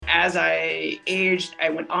as I aged,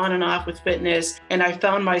 I went on and off with fitness, and I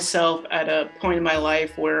found myself at a point in my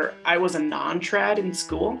life where I was a non-trad in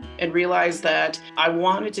school and realized that I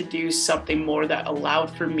wanted to do something more that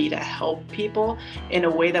allowed for me to help people in a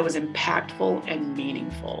way that was impactful and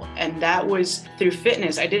meaningful. And that was through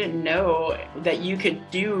fitness. I didn't know that you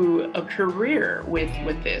could do a career with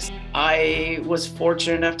this. I was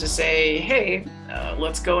fortunate enough to say, hey,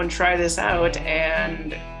 let's go and try this out.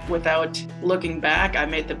 And without looking back, I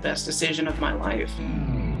made the best decision of my life.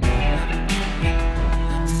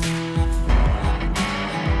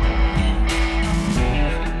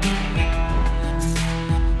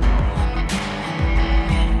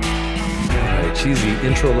 Cheesy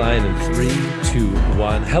intro line in 3, 2,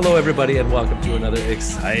 1. Hello, everybody, and welcome to another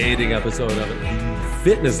exciting episode of the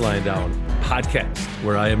Fitness Line Down podcast,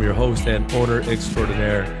 where I am your host and owner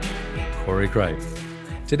extraordinaire, Corey Cripe.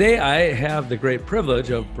 Today, I have the great privilege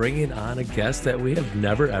of bringing on a guest that we have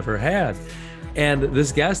never, ever had. And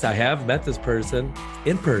this guest, I have met this person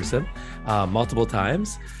in person multiple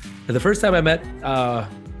times. And the first time I met,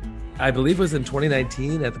 I believe was in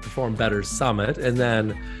 2019 at the Perform Better Summit. And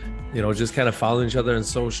then just kind of following each other on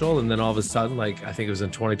social. And then all of a sudden, I think it was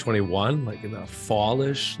in 2021, in the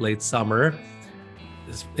fallish, late summer,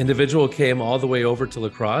 this individual came all the way over to La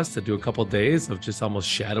Crosse to do a couple of days of just almost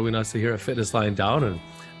shadowing us here at Fitness Line Down. And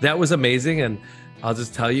that was amazing. And I'll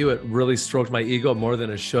just tell you, it really stroked my ego more than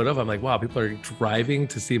it should have. I'm like, wow, people are driving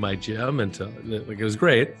to see my gym and it was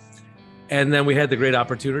great. And then we had the great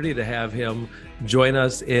opportunity to have him join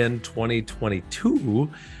us in 2022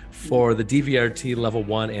 for the DVRT level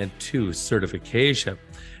 1 and 2 certification.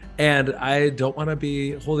 And I don't want to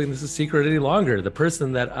be holding this a secret any longer. The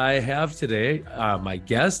person that I have today, my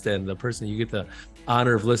guest, and the person you get the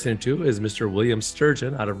honor of listening to is Mr. William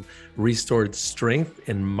Sturgeon out of Restored Strength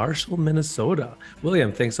in Marshall, Minnesota.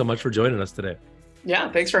 William, thanks so much for joining us today.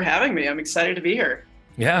 Yeah, thanks for having me. I'm excited to be here.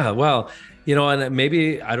 Yeah, well, and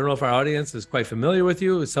maybe, I don't know if our audience is quite familiar with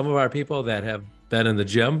you. Some of our people that have been in the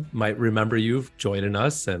gym might remember you joining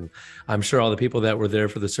us. And I'm sure all the people that were there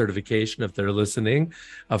for the certification, if they're listening,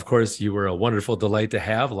 of course, you were a wonderful delight to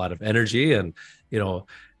have, a lot of energy and,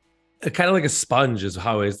 kind of like a sponge is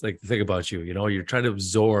how I always like to think about you. You're trying to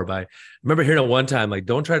absorb. I remember hearing it one time,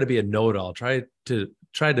 don't try to be a know-it-all, try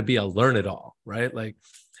to be a learn-it-all, right?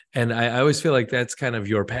 And I always feel like that's kind of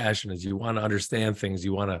your passion is you want to understand things.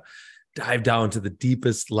 You want to dive down to the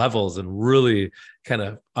deepest levels and really kind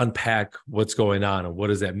of unpack what's going on and what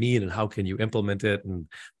does that mean and how can you implement it and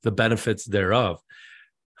the benefits thereof.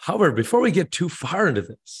 However, before we get too far into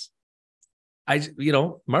this,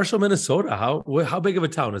 Marshall, Minnesota, how big of a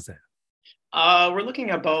town is that? We're looking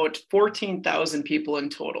at about 14,000 people in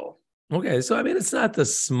total. Okay. So, it's not the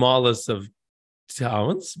smallest of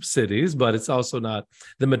towns, cities, but it's also not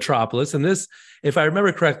the metropolis. And this, if I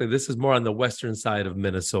remember correctly, this is more on the western side of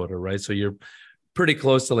Minnesota, right? So you're pretty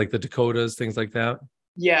close to the Dakotas, things like that.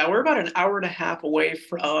 Yeah, we're about an hour and a half away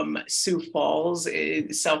from Sioux Falls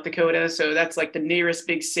in South Dakota. So that's the nearest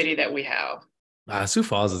big city that we have. Sioux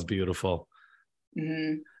Falls is beautiful.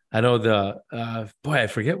 Mm-hmm. I know I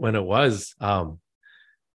forget when it was. I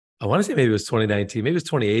want to say maybe it was 2019, maybe it was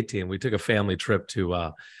 2018. We took a family trip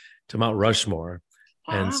to Mount Rushmore.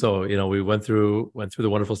 And so, we went through the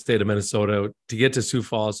wonderful state of Minnesota to get to Sioux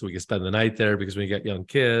Falls so we could spend the night there because we got young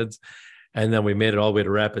kids. And then we made it all the way to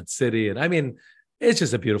Rapid City. And it's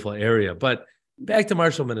just a beautiful area. But back to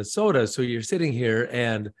Marshall, Minnesota. So you're sitting here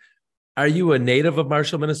and are you a native of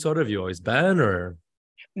Marshall, Minnesota? Have you always been or?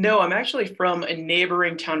 No, I'm actually from a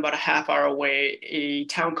neighboring town about a half hour away, a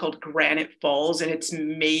town called Granite Falls. And it's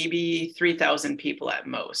maybe 3,000 people at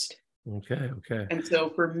most. Okay. And so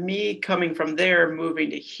for me coming from there, moving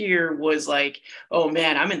to here was oh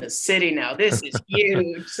man, I'm in the city now. This is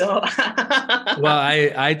huge. So well,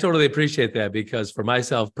 I totally appreciate that because for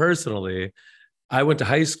myself personally, I went to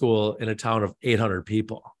high school in a town of 800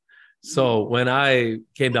 people. So when I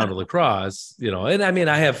came down to La Crosse, and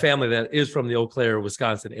I have family that is from the Eau Claire,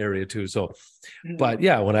 Wisconsin area too. So, but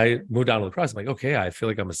yeah, when I moved down to La Crosse, I'm okay, I feel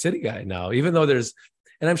like I'm a city guy now, even though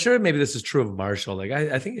and I'm sure maybe this is true of Marshall.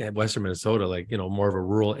 I think in Western Minnesota, more of a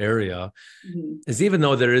rural area, is even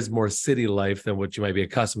though there is more city life than what you might be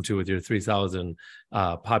accustomed to with your 3,000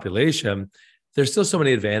 population, there's still so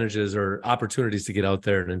many advantages or opportunities to get out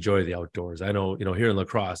there and enjoy the outdoors. I know, here in La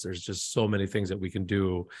Crosse, there's just so many things that we can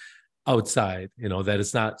do outside, that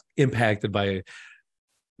it's not impacted by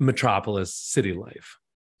metropolis city life.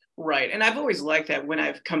 Right. And I've always liked that when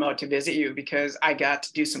I've come out to visit you because I got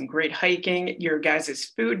to do some great hiking. Your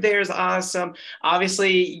guys' food there is awesome.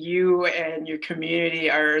 Obviously, you and your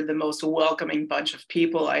community are the most welcoming bunch of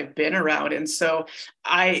people I've been around. And so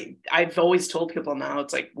I've always told people now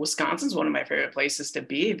it's like Wisconsin's one of my favorite places to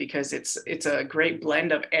be because it's a great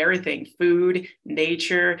blend of everything, food,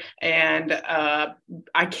 nature, and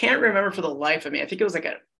I can't remember for the life of me. I think it was like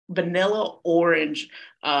a vanilla orange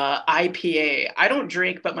IPA. I don't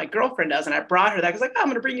drink, but my girlfriend does. And I brought her that. I was like, oh, I'm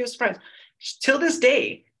going to bring you a surprise. Till this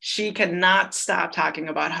day, she cannot stop talking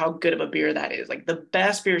about how good of a beer that is. Like the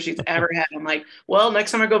best beer she's ever had. I'm like, well,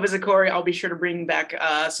 next time I go visit Corey, I'll be sure to bring back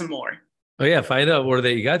some more. Oh yeah, find out where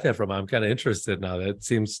that you got that from. I'm kind of interested now. That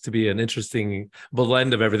seems to be an interesting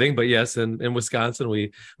blend of everything. But yes, in Wisconsin,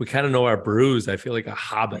 we kind of know our brews. I feel like a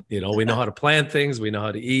hobbit. We know how to plant things, we know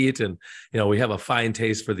how to eat, and we have a fine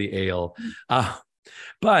taste for the ale.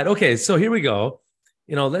 But okay, so here we go.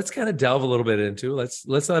 Let's kind of delve a little bit into. Let's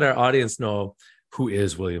let our audience know who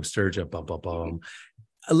is William Sturgeon. Bum, bum, bum.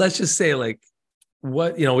 Let's just say like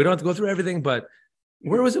what we don't have to go through everything, but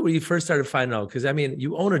where was it when you first started finding out? Because I mean,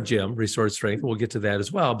 you own a gym, Resource Strength. We'll get to that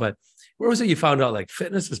as well. But where was it you found out like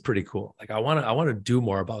fitness is pretty cool? Like I want to do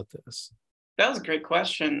more about this. That was a great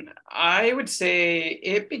question. I would say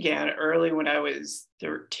it began early when I was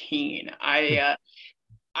 13. I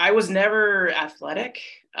was never athletic.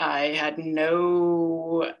 I had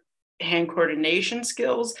no hand coordination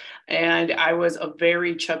skills, and I was a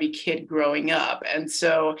very chubby kid growing up. And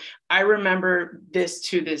so I remember this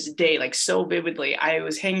to this day, like so vividly. I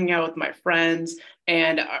was hanging out with my friends,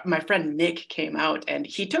 and my friend Nick came out and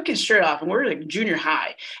he took his shirt off, and we were like junior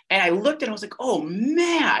high. And I looked and I was like, oh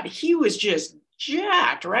man, he was just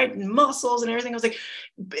jacked, right? Muscles and everything. I was like,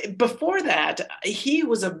 before that, he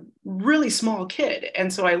was a really small kid.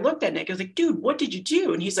 And so I looked at Nick, I was like, dude, what did you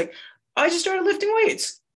do? And he's like, I just started lifting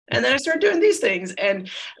weights. And then I started doing these things. And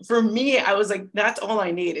for me, I was like, that's all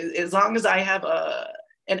I need. As long as I have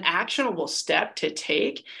an actionable step to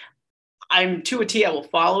take, I'm to a T, I will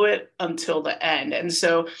follow it until the end. And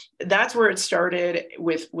so that's where it started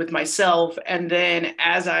with myself. And then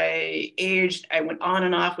as I aged, I went on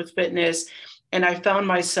and off with fitness. And I found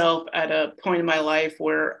myself at a point in my life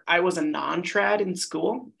where I was a non-trad in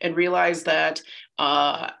school and realized that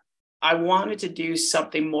I wanted to do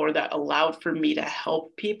something more that allowed for me to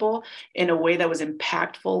help people in a way that was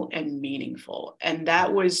impactful and meaningful. And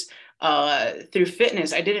that was through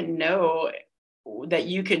fitness. I didn't know that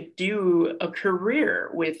you could do a career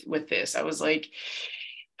with this. I was like,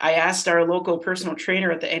 I asked our local personal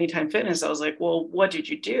trainer at the Anytime Fitness, I was like, well, what did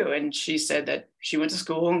you do? And she said that she went to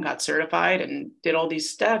school and got certified and did all these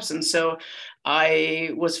steps. And so I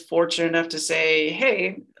was fortunate enough to say,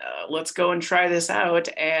 hey, let's go and try this out.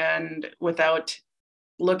 And without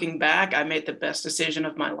looking back, I made the best decision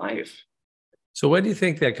of my life. So when do you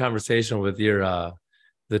think that conversation with your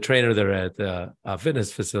the trainer there at the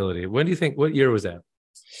fitness facility, what year was that?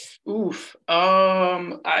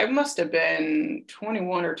 I must have been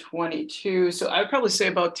 21 or 22. So I'd probably say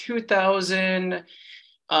about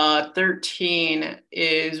 2013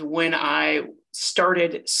 is when I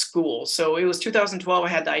started school. So it was 2012. I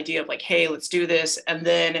had the idea of like, hey, let's do this. And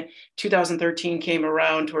then 2013 came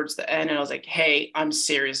around towards the end and I was like, hey, I'm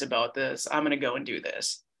serious about this. I'm going to go and do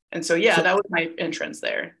this. And so, yeah, that was my entrance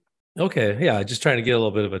there. Okay. Yeah. Just trying to get a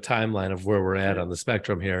little bit of a timeline of where we're at on the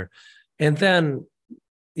spectrum here. And then,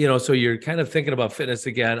 so you're kind of thinking about fitness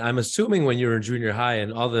again. I'm assuming when you were in junior high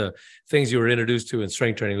and all the things you were introduced to in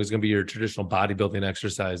strength training was going to be your traditional bodybuilding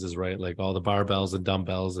exercises, right? Like all the barbells and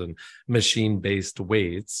dumbbells and machine-based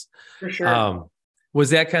weights. For sure.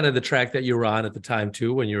 Was that kind of the track that you were on at the time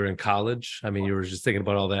too, when you were in college? I mean, you were just thinking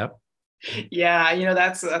about all that? Yeah,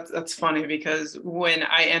 that's funny because when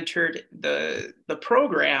I entered the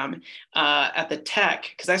program at the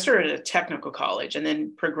tech, because I started at a technical college and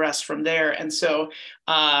then progressed from there, and so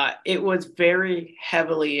it was very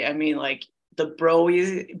heavily, I mean, like the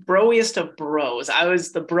broiest of bros. I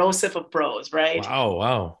was the brosif of bros, right?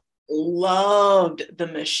 Wow. Loved the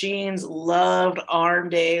machines, loved arm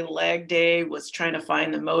day, leg day, was trying to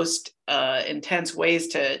find the most intense ways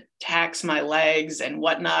to tax my legs and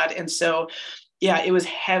whatnot. And so, yeah, it was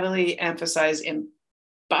heavily emphasized in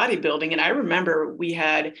bodybuilding. And I remember we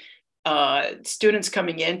had students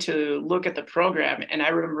coming in to look at the program. And I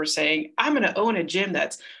remember saying, I'm going to own a gym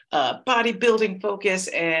that's bodybuilding focus.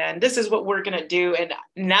 And this is what we're going to do. And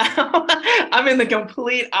now I'm in the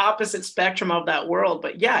complete opposite spectrum of that world.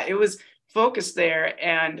 But yeah, it was focused there.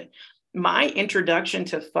 And my introduction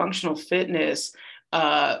to functional fitness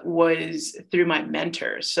was through my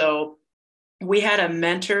mentor. So we had a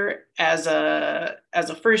mentor as a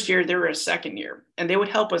first year. They were a second year, and they would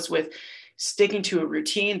help us with sticking to a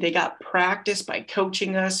routine. They got practice by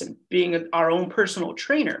coaching us and being our own personal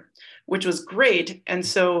trainer, which was great. And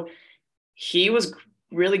so he was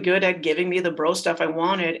really good at giving me the bro stuff I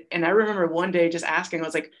wanted. And I remember one day just asking, I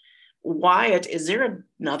was like, Wyatt, is there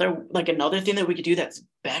another thing that we could do that's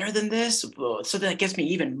better than this, so that gets me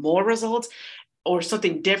even more results or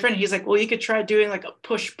something different? He's like, well, you could try doing like a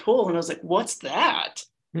push pull. And I was like, what's that?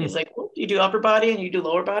 He's like, well, you do upper body and you do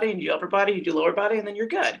lower body and you do upper body, you do lower body, and then you're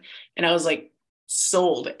good. And I was like,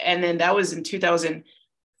 sold. And then that was in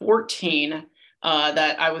 2014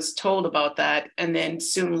 that I was told about that. And then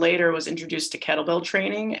soon later was introduced to kettlebell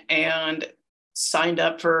training and signed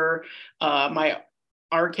up for my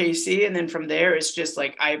RKC. And then from there, it's just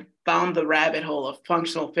like I found the rabbit hole of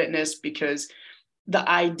functional fitness, because the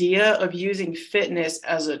idea of using fitness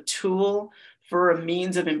as a tool for a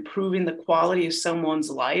means of improving the quality of someone's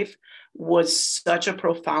life was such a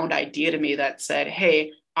profound idea to me that said,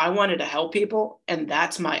 hey, I wanted to help people, and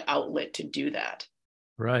that's my outlet to do that.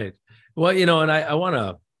 Right. Well, and I want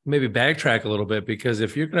to maybe backtrack a little bit, because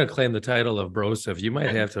if you're going to claim the title of Broseph, you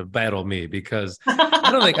might have to battle me, because I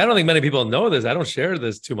don't think many people know this. I don't share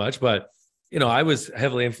this too much, but I was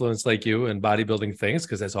heavily influenced like you in bodybuilding things,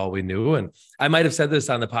 because that's all we knew. And I might have said this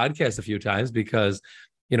on the podcast a few times, because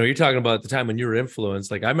you're talking about the time when you were influenced.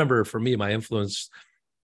 Like, I remember for me, my influence,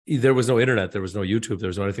 there was no internet, there was no YouTube, there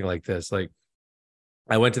was no anything like this. Like,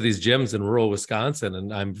 I went to these gyms in rural Wisconsin,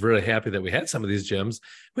 and I'm really happy that we had some of these gyms.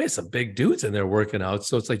 We had some big dudes in there working out.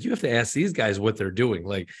 So it's like, you have to ask these guys what they're doing.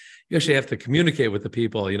 Like, you actually have to communicate with the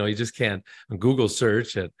people. You just can't Google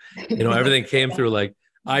search it. Everything came through like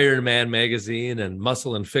Iron Man magazine and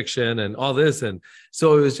Muscle and Fiction and all this. And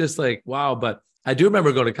so it was just like, wow. But I do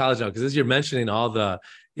remember going to college now, because as you're mentioning all the,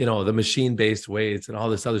 the machine-based weights and all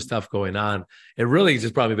this other stuff going on, it really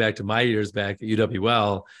just brought me back to my years back at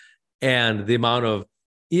UWL, and the amount of,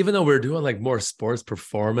 even though we're doing like more sports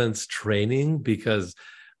performance training, because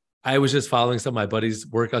I was just following some of my buddies'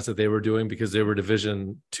 workouts that they were doing, because they were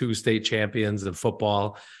Division II state champions in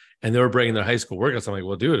football, and they were bringing their high school workouts. I'm like,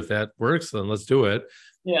 well, dude, if that works, then let's do it.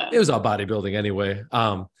 Yeah. It was all bodybuilding anyway.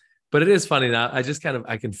 But it is funny now.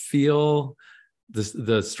 I can feel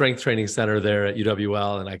the strength training center there at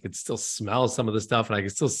UWL, and I could still smell some of the stuff, and I can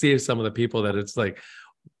still see some of the people that it's like,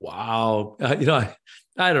 wow, I don't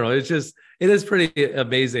know. It is pretty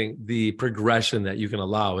amazing, the progression that you can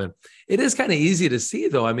allow. And it is kind of easy to see,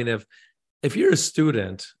 though. I mean, if you're a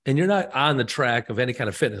student and you're not on the track of any kind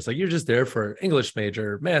of fitness, like you're just there for English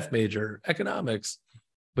major, math major, economics,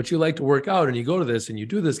 but you like to work out and you go to this and you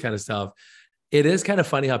do this kind of stuff, it is kind of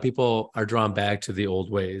funny how people are drawn back to the old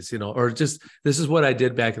ways, or just, this is what I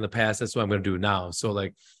did back in the past, that's what I'm going to do now. So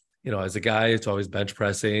like, as a guy, it's always bench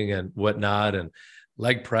pressing and whatnot and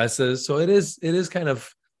leg presses. So it is kind of,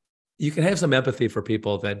 you can have some empathy for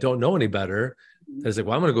people that don't know any better. It's like,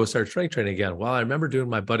 well, I'm going to go start strength training again. Well, I remember doing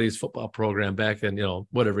my buddy's football program back in,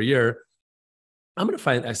 whatever year. I'm going to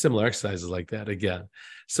find similar exercises like that again.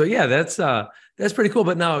 So yeah, that's pretty cool.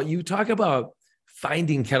 But now you talk about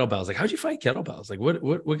finding kettlebells. Like, how'd you find kettlebells? Like,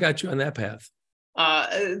 what got you on that path?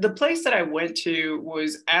 The place that I went to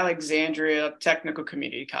was Alexandria Technical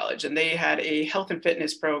Community College, and they had a health and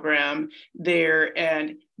fitness program there,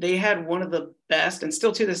 and they had one of the best, and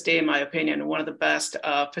still to this day, in my opinion, one of the best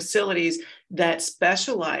facilities that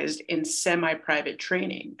specialized in semi-private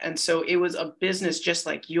training. And so it was a business just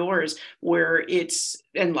like yours, where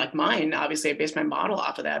and like mine, obviously I based my model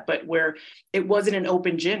off of that, but where it wasn't an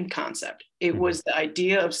open gym concept. It was the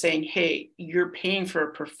idea of saying, hey, you're paying for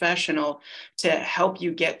a professional to help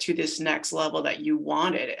you get to this next level that you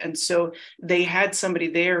wanted. And so they had somebody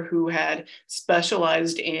there who had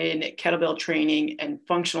specialized in kettlebell training and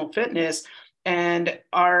functional fitness. And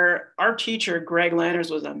our teacher, Greg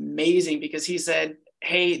Lanners, was amazing, because he said,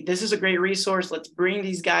 hey, this is a great resource. Let's bring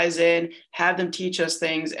these guys in, have them teach us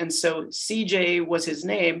things. And so CJ was his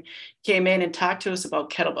name, came in and talked to us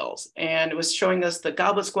about kettlebells, and was showing us the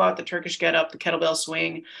goblet squat, the Turkish get up, the kettlebell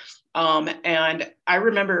swing. And I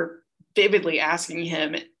remember vividly asking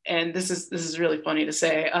him, and this is really funny to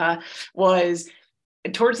say, was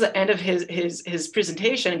towards the end of his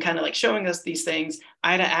presentation, kind of like showing us these things,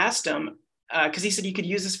 I had asked him, because he said you could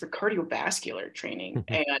use this for cardiovascular training.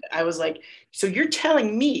 And I was like, so you're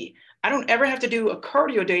telling me I don't ever have to do a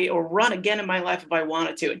cardio day or run again in my life if I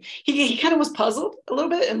wanted to? And he kind of was puzzled a little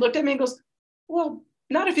bit and looked at me and goes, well,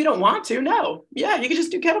 not if you don't want to. No. Yeah, you could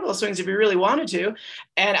just do kettlebell swings if you really wanted to.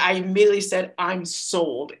 And I immediately said, I'm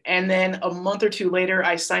sold. And then a month or two later,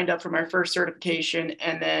 I signed up for my first certification.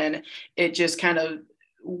 And then it just kind of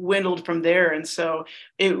dwindled from there. And so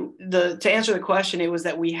to answer the question, it was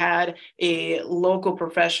that we had a local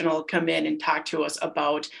professional come in and talk to us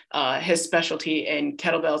about his specialty in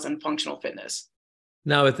kettlebells and functional fitness.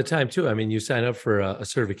 Now, at the time too, I mean, you signed up for a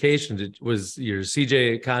certification. Was your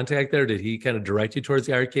CJ contact there? Did he kind of direct you towards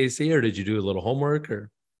the RKC, or did you do a little homework? Or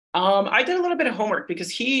I did a little bit of homework because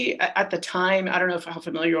he, at the time, I don't know how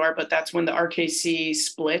familiar you are, but that's when the RKC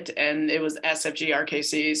split and it was SFG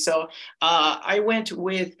RKC. So I went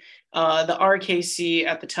with the RKC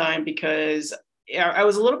at the time because I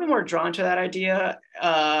was a little bit more drawn to that idea.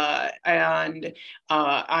 And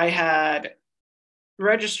I had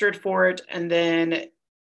registered for it, and then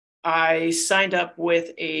I signed up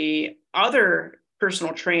with a other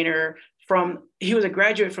personal trainer he was a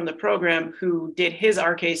graduate from the program who did his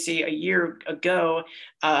RKC a year ago.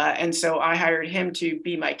 And so I hired him to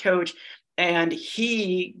be my coach, and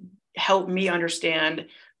he helped me understand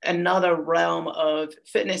another realm of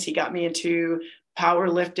fitness. He got me into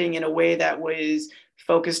powerlifting in a way that was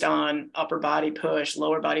focused on upper body push,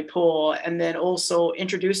 lower body pull, and then also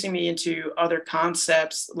introducing me into other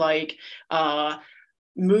concepts like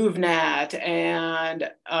MoveNat and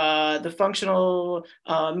the functional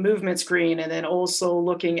movement screen, and then also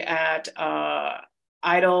looking at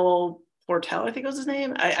Idle Portel, I think was his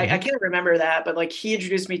name. I can't remember that, but like he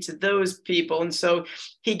introduced me to those people. And so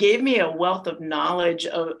he gave me a wealth of knowledge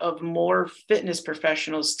of more fitness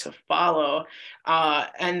professionals to follow.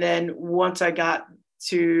 And then once I got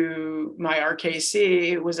to my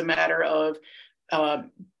RKC, it was a matter of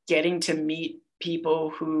getting to meet people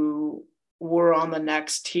who were on the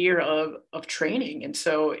next tier of training. And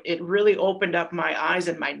so it really opened up my eyes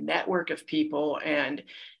and my network of people and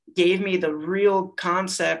gave me the real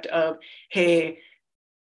concept of, hey,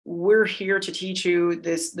 we're here to teach you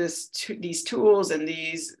these tools and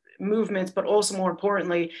these movements, but also more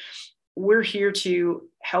importantly, we're here to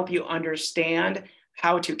help you understand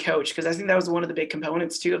how to coach. Because I think that was one of the big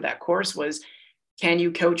components too of that course was, can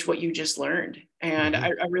you coach what you just learned? And I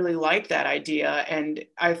really liked that idea. And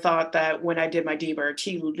I thought that when I did my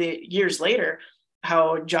DVRT years later,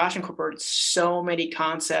 how Josh incorporated so many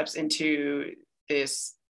concepts into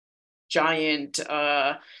this giant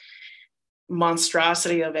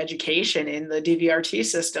monstrosity of education in the DVRT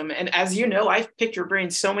system. And as you know, I've picked your brain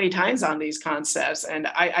so many times on these concepts, and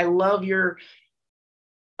I love your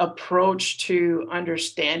approach to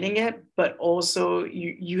understanding it, but also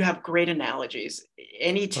you have great analogies.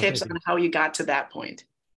 Any tips on how you got to that point?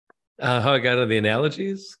 How I got on the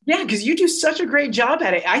analogies? Yeah, because you do such a great job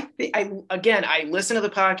at it. I listen to the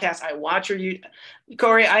podcast. I watch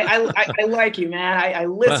Corey. I like you, man. I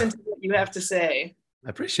listen to what you have to say. I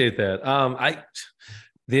appreciate that.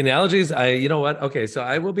 The analogies. You know what? Okay, so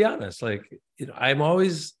I will be honest. Like, I'm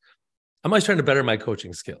always trying to better my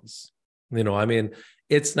coaching skills. I mean,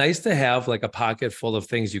 it's nice to have like a pocket full of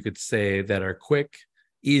things you could say that are quick,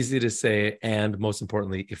 easy to say, and most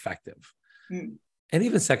importantly, effective. And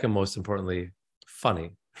even second, most importantly,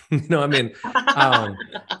 funny. I mean,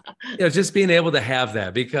 just being able to have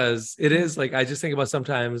that, because it is like, I just think about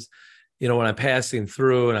sometimes, when I'm passing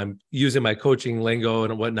through and I'm using my coaching lingo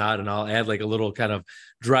and whatnot, and I'll add like a little kind of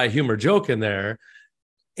dry humor joke in there.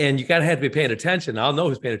 And you kind of have to be paying attention. I'll know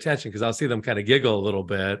who's paying attention because I'll see them kind of giggle a little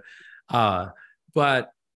bit.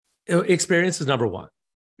 But experience is number one.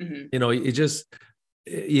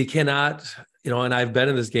 You cannot, and I've been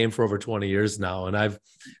in this game for over 20 years now. And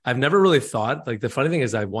I've never really thought, like, the funny thing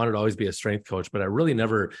is I wanted to always be a strength coach, but I really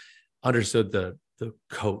never understood the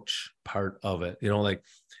coach part of it. Like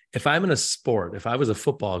if I'm in a sport, if I was a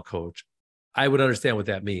football coach, I would understand what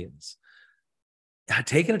that means.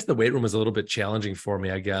 Taking it to the weight room was a little bit challenging for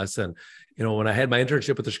me, I guess. And, when I had my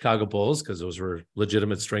internship with the Chicago Bulls, because those were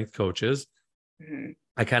legitimate strength coaches,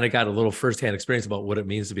 I kind of got a little firsthand experience about what it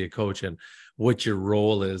means to be a coach and what your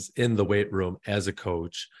role is in the weight room as a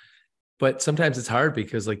coach. But sometimes it's hard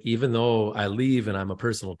because, like, even though I leave and I'm a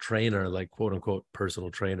personal trainer, like quote unquote personal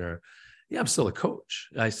trainer, I'm still a coach.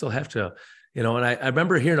 I still have to, and I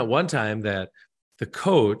remember hearing at one time that the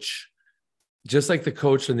coach, just like the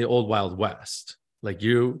coach in the old Wild West, like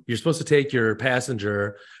you're supposed to take your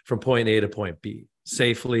passenger from point A to point B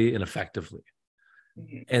safely and effectively.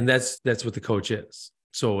 And that's what the coach is.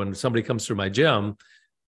 So when somebody comes through my gym,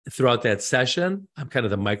 throughout that session, I'm kind of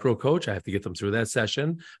the micro coach. I have to get them through that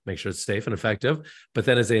session, make sure it's safe and effective. But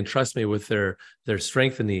then as they entrust me with their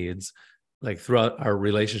strength needs, like throughout our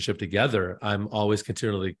relationship together, I'm always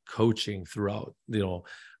continually coaching throughout,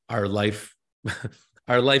 our life,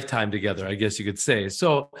 our lifetime together, I guess you could say.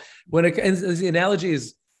 So when the analogy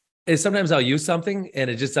is sometimes I'll use something and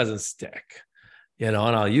it just doesn't stick, and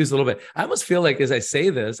I'll use a little bit. I almost feel like as I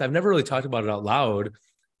say this, I've never really talked about it out loud,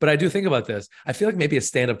 But I do think about this. I feel like maybe a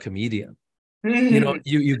stand-up comedian. Mhm.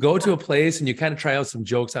 You go to a place and you kind of try out some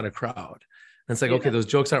jokes on a crowd. And it's like, okay, Yeah. those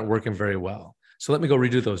jokes aren't working very well. So let me go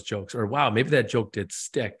redo those jokes. Or wow, maybe that joke did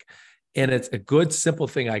stick. And it's a good, simple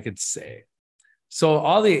thing I could say. So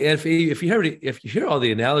if you hear all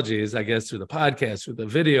the analogies, I guess, through the podcast, through the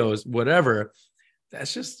videos, whatever,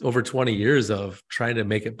 that's just over 20 years of trying to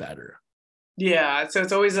make it better. Yeah, so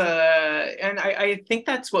it's always and I think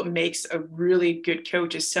that's what makes a really good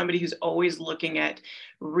coach is somebody who's always looking at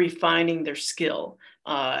refining their skill.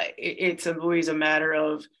 It's always a matter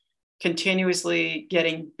of continuously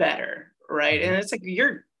getting better, right? Mhm. And it's like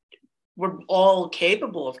we're all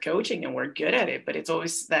capable of coaching and we're good at it, but it's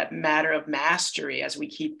always that matter of mastery as we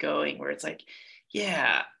keep going, where it's like,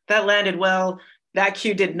 yeah, that landed well. That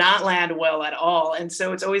cue did not land well at all. And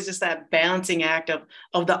so it's always just that balancing act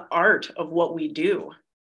of the art of what we do.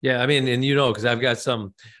 Yeah, I mean, and because I've got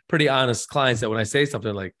some pretty honest clients that when I say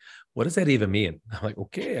something like, what does that even mean? I'm like,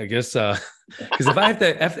 okay, I guess because if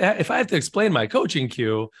I have to explain my coaching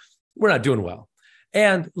cue, we're not doing well.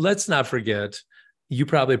 And let's not forget, you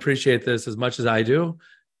probably appreciate this as much as I do.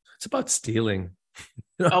 It's about stealing.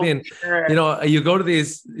 I Oh, mean, sure. you go to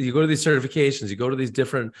these certifications, you go to these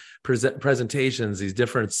different presentations, these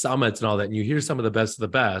different summits and all that, and you hear some of the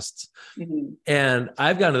best. Mhm. And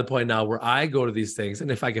I've gotten to the point now where I go to these things,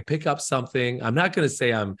 and if I could pick up something, I'm not going to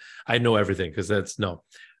say I know everything, because that's no.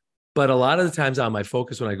 But a lot of the times on my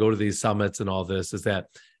focus when I go to these summits and all this is that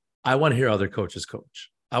I want to hear other coaches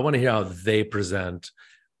coach. I want to hear how they present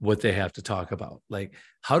what they have to talk about. Like,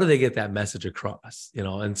 how do they get that message across?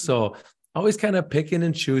 And so always kind of picking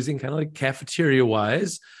and choosing, kind of like cafeteria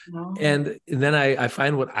wise. No. And then I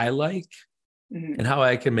find what I like and Mhm. how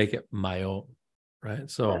I can make it my own. Right.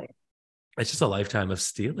 So Right. it's just a lifetime of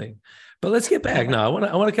stealing. But let's get back now. I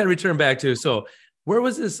want to kind of return back to, so where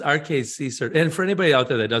was this RKC cert? And for anybody out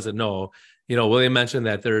there that doesn't know, William mentioned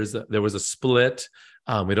that there was a split.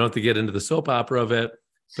 We don't have to get into the soap opera of it,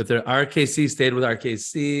 but the RKC stayed with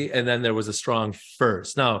RKC, and then there was a strong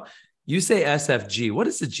first. Now, you say SFG. What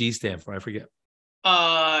does the G stand for? I forget.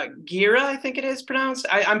 Gira, I think it is pronounced.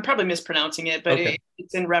 I'm probably mispronouncing it, but Okay.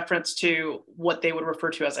 it's in reference to what they would refer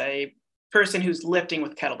to as a person who's lifting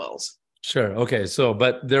with kettlebells. Sure. Okay. So,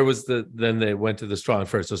 but there was then they went to the strong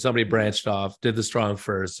first. So somebody branched off, did the strong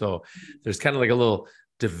first. So there's kind of like a little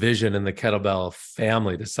division in the kettlebell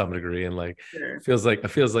family to some degree. And like, Sure. it feels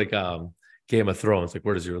like Game of Thrones. Like,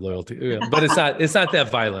 where does your loyalty? Yeah, but it's not that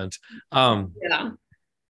violent. Yeah.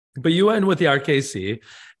 But you went with the RKC.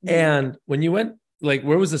 Mhm. And when you went, like,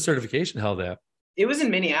 where was the certification held at? It was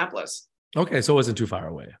in Minneapolis. Okay. So it wasn't too far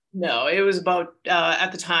away. No, it was about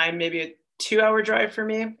at the time maybe a 2 hour drive for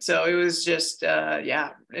me. So it was just yeah.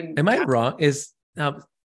 And Am I wrong? Is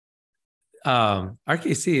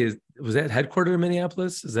RKC was that headquartered in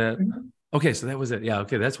Minneapolis? Is that okay? So that was it. Yeah.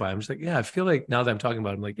 Okay. That's why I'm just like, yeah, I feel like now that I'm talking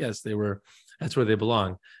about it, I'm like, yes, that's where they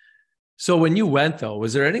belong. So when you went though,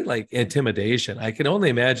 was there any like intimidation? I can only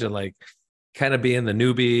imagine like kind of being the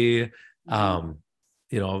newbie, um,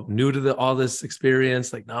 new to all this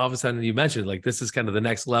experience. Like now all of a sudden you mentioned like, this is kind of the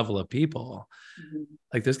next level of people. Mhm.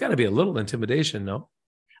 Like there's got to be a little intimidation, no?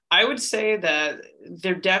 I would say that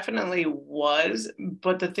there definitely was,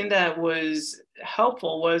 but the thing that was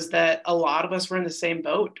helpful was that a lot of us were in the same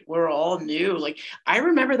boat. We're all new. Like I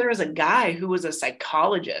remember there was a guy who was a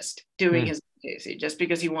psychologist doing Hmm. his PhD just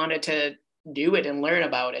because he wanted to do it and learn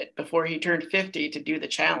about it before he turned 50 to do the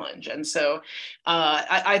challenge. And so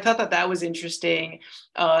I thought that was interesting.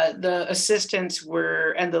 The assistants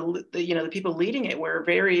were, and the people leading it were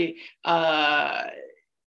very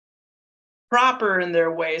proper in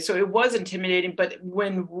their way. So it was intimidating. But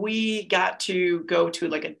when we got to go to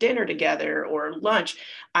like a dinner together or lunch,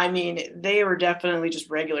 I mean, they were definitely just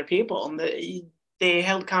regular people. And they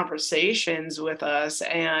held conversations with us.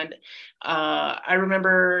 And I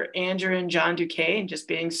remember Andrew and John Duquesne just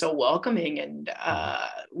being so welcoming and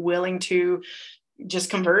willing to just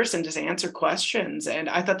converse and just answer questions. And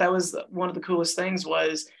I thought that was one of the coolest things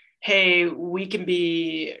was, hey, we can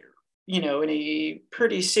be in a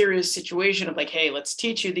pretty serious situation of like, hey, let's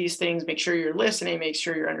teach you these things, make sure you're listening, make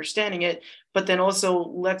sure you're understanding it. But then also,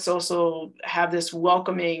 let's also have this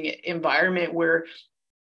welcoming environment where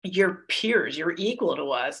your peers, you're equal to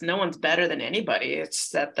us. No one's better than anybody. It's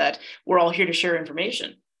that we're all here to share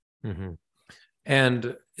information. Mm-hmm.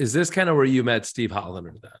 And is this kind of where you met Steve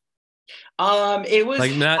Hollander then? It was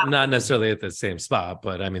Like not necessarily at the same spot,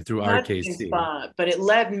 but I mean through not the same RKC. spot, but it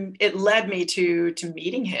led me to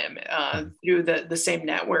meeting him Mhm. through the same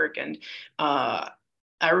network. And I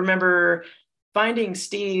remember finding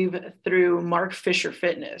Steve through Mark Fisher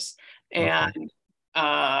Fitness, Okay. and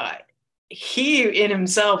uh, he in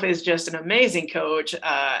himself is just an amazing coach.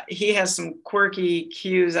 He has some quirky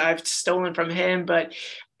cues I've stolen from him, but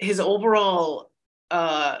his overall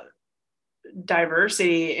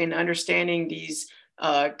diversity in understanding these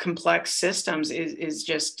complex systems is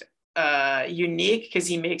just unique because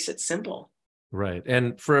he makes it simple. Right.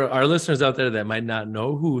 And for our listeners out there that might not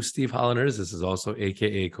know who Steve Hollander is, this is also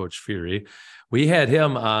AKA Coach Fury. We had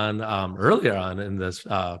him on earlier on in this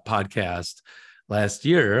podcast last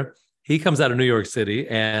year. He comes out of New York City,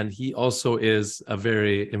 and he also is a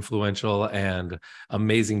very influential and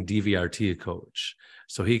amazing DVRT coach.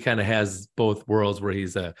 So he kind of has both worlds where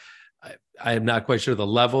I am not quite sure the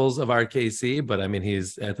levels of RKC, but I mean,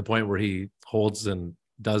 he's at the point where he holds and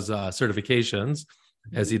does certifications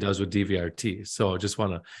as he does with DVRT. So just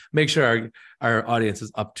want to make sure our audience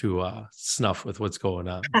is up to snuff with what's going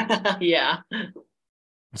on. Yeah.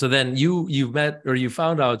 So then you met, or you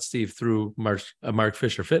found out Steve through Mark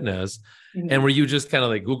Fisher Fitness. Mm-hmm. And were you just kind of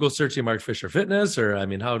like Google searching Mark Fisher Fitness, or I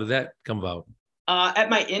mean, how did that come about? At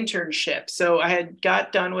my internship. So I had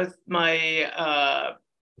got done with my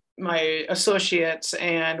associates,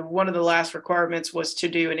 and one of the last requirements was to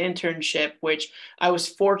do an internship, which I was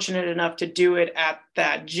fortunate enough to do it at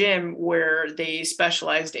that gym where they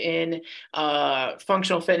specialized in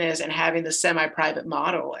functional fitness and having the semi-private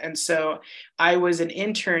model. And so I was an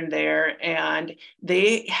intern there, and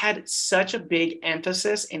they had such a big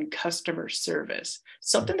emphasis in customer service,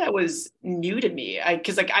 something that was new to me.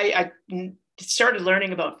 Because I started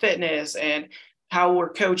learning about fitness and how we're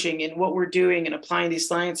coaching and what we're doing and applying these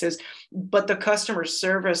sciences, but the customer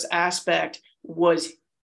service aspect was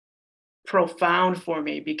profound for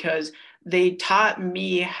me because they taught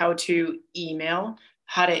me how to email,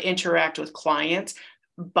 how to interact with clients,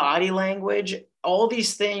 body language, all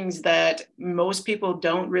these things that most people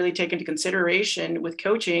don't really take into consideration with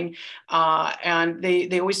coaching. And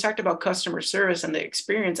they always talked about customer service and the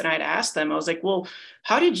experience. And I'd ask them, I was like, well,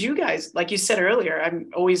 how did you guys, like you said earlier, I'm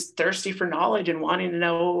always thirsty for knowledge and wanting to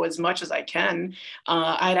know as much as I can.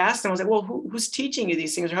 I'd ask them, I was like, well, who's teaching you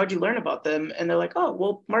these things, or how'd you learn about them? And they're like, oh,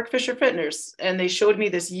 well, Mark Fisher Fitness. And they showed me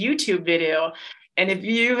this YouTube video. And if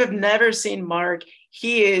you have never seen Mark,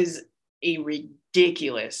 he is a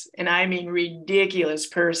ridiculous, and I mean ridiculous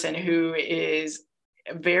person who is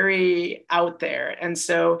very out there. And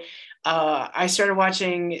so I started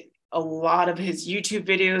watching a lot of his YouTube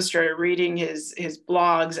videos, started reading his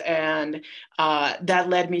blogs, and that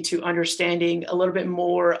led me to understanding a little bit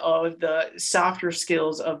more of the softer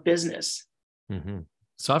skills of business. Mm-hmm.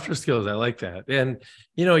 Softer skills, I like that. And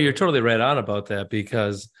you're totally right on about that,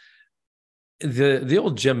 because the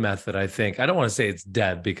old gym method, I think, I don't want to say it's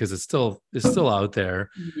dead, because it's still out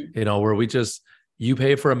there, Mm-hmm. Where you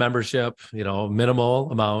pay for a membership,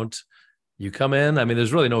 minimal amount, you come in. I mean,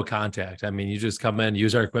 there's really no contact. I mean, you just come in,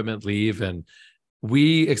 use our equipment, leave. And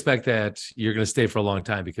we expect that you're going to stay for a long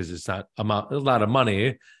time, because it's not a lot of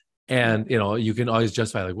money. And, you can always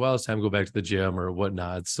justify like, well, it's time to go back to the gym or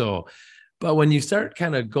whatnot. So, but when you start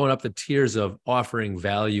kind of going up the tiers of offering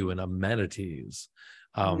value and amenities,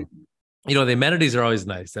 the amenities are always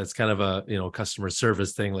nice. That's kind of a, customer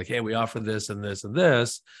service thing. Like, hey, we offer this and this and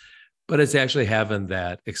this, but it's actually having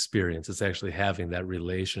that experience. It's actually having that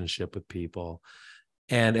relationship with people.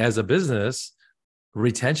 And as a business,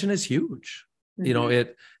 retention is huge. Mm-hmm.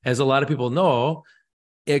 It, as a lot of people know,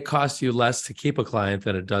 it costs you less to keep a client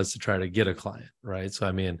than it does to try to get a client, right? So,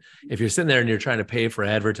 I mean, if you're sitting there and you're trying to pay for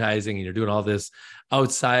advertising and you're doing all this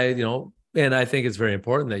outside, and I think it's very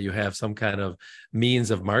important that you have some kind of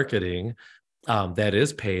means of marketing that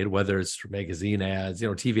is paid, whether it's through magazine ads,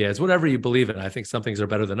 TV ads, whatever you believe in. I think some things are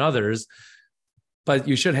better than others, but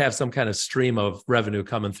you should have some kind of stream of revenue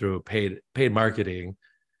coming through paid marketing.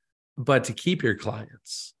 But to keep your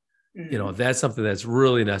clients, that's something that's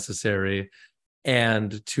really necessary,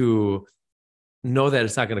 and to know that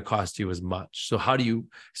it's not going to cost you as much. So how do you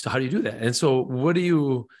do that? And so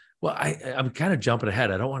well, I'm kind of jumping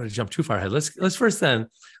ahead. I don't want to jump too far ahead. Let's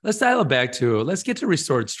dial it back to, let's get to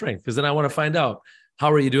restored strength, because then I want to find out,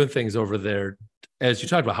 how are you doing things over there? As you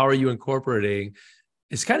talked about, how are you incorporating?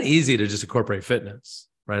 It's kind of easy to just incorporate fitness,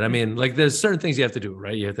 right? I mean, like, there's certain things you have to do,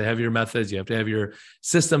 right? You have to have your methods, you have to have your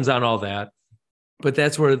systems on all that. But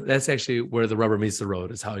that's actually where the rubber meets the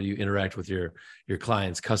road, is how you interact with your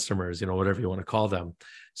clients, customers, whatever you want to call them.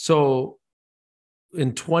 So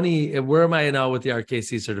where am I now with the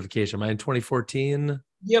RKC certification? Am I in 2014?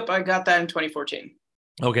 Yep, I got that in 2014.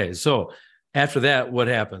 Okay, so after that, what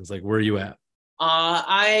happens? Like, where are you at?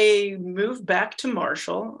 I moved back to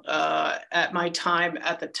Marshall. At my time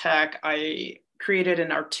at the Tech, I created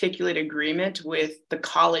an articulate agreement with the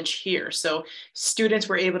college here. So students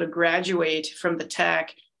were able to graduate from the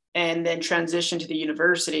Tech and then transition to the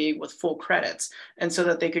university with full credits, and so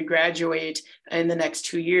that they could graduate in the next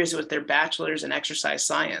 2 years with their bachelor's in exercise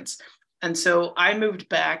science. And so I moved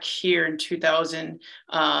back here in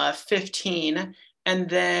 2015, and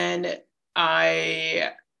then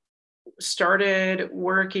I started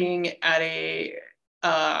working at a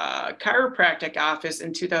chiropractic office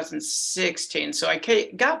in 2016. So I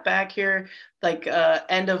got back here like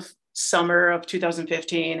end of summer of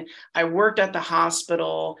 2015. I worked at the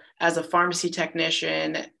hospital as a pharmacy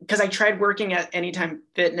technician because I tried working at Anytime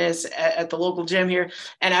Fitness at the local gym here.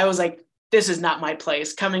 And I was like, this is not my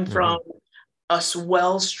place. Coming from a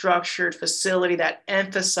well-structured facility that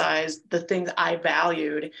emphasized the things I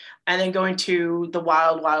valued, and then going to the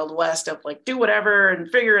wild, wild west of like, do whatever and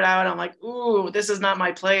figure it out. I'm like, ooh, this is not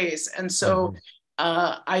my place. And so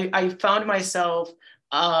I found myself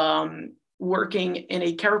working in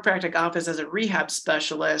a chiropractic office as a rehab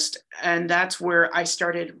specialist. And that's where I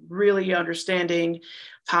started really understanding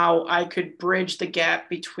how I could bridge the gap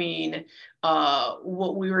between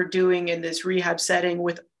what we were doing in this rehab setting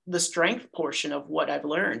with the strength portion of what I've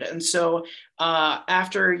learned. And so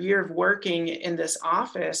after a year of working in this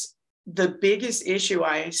office, the biggest issue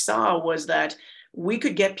I saw was that we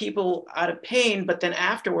could get people out of pain, but then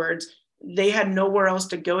afterwards, they had nowhere else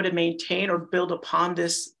to go to maintain or build upon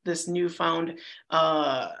this newfound,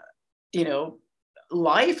 life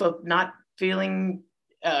of not feeling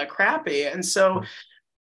crappy. And so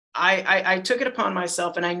I took it upon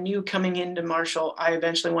myself, and I knew coming into Marshall, I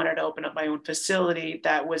eventually wanted to open up my own facility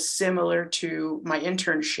that was similar to my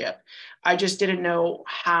internship. I just didn't know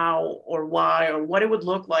how or why or what it would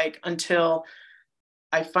look like until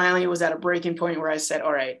I finally was at a breaking point where I said,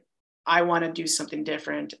 all right, I want to do something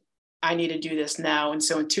different. I need to do this now. And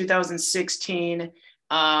so in 2016,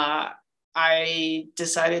 I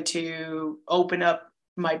decided to open up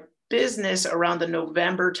my business around the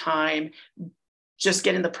November time, just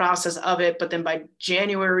get in the process of it. But then by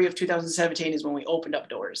January of 2017 is when we opened up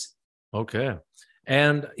doors. Okay.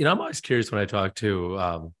 And, I'm always curious when I talk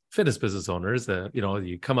to fitness business owners that,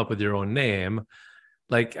 you come up with your own name.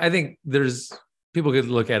 Like, I think there's people could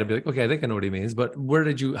look at it and be like, okay, I think I know what he means, but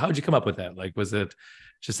how'd you come up with that? Like, was it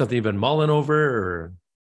just something you've been mulling over, or?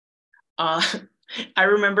 I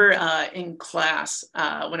remember in class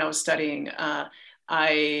when I was studying,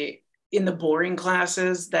 in the boring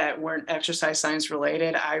classes that weren't exercise science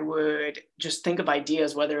related, I would just think of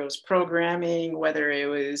ideas, whether it was programming, whether it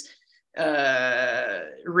was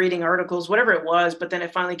reading articles, whatever it was. But then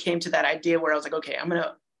it finally came to that idea where I was like, okay, I'm going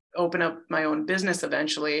to open up my own business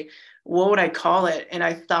eventually. What would I call it? And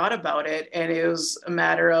I thought about it, and it was a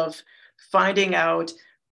matter of finding out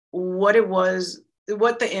what it was,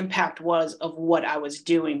 what the impact was of what I was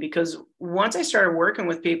doing. Because once I started working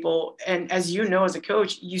with people, and as you know, as a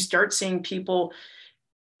coach, you start seeing people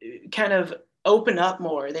kind of open up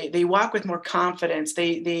more. They walk with more confidence.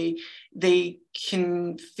 They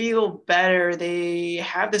can feel better. They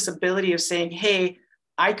have this ability of saying, hey,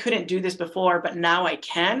 I couldn't do this before, but now I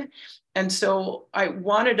can. And so I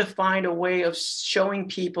wanted to find a way of showing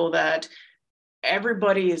people that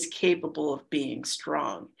everybody is capable of being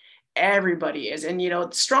strong. Everybody is. And,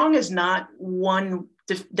 strong is not one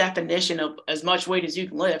definition of as much weight as you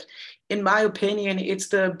can lift. In my opinion, it's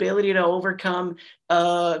the ability to overcome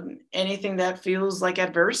anything that feels like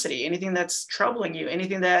adversity, anything that's troubling you,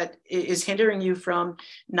 anything that is hindering you from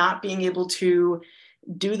not being able to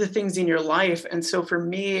do the things in your life. And so for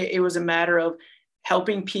me, it was a matter of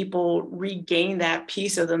helping people regain that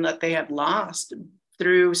piece of them that they had lost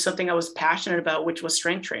through something I was passionate about, which was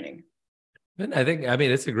strength training. And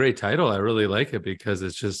it's a great title. I really like it because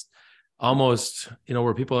it's just almost,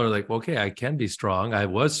 where people are like, okay, I can be strong. I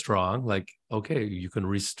was strong. Like, okay, you can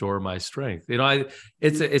restore my strength.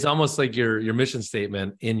 It's almost like your mission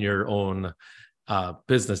statement in your own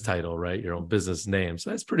business title, right? Your own business name.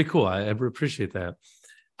 So that's pretty cool. I appreciate that.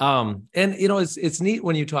 And it's neat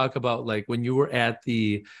when you talk about like when you were at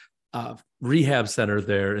the rehab center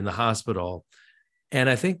there in the hospital. And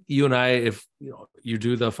I think you and I, if you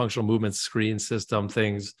do the functional movement screen system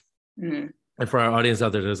things, and for our audience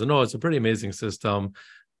out there that doesn't know, it's a pretty amazing system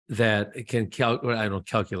that it can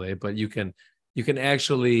calculate, but you can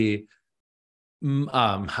actually,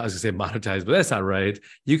 I was gonna say monetize, but that's not right.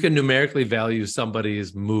 You can numerically value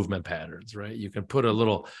somebody's movement patterns, right? You can put a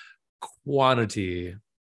little quantity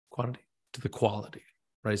to the quality,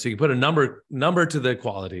 right? So you can put a number to the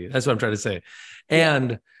quality. That's what I'm trying to say.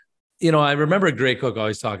 And I remember Gray Cook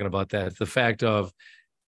always talking about that, the fact of,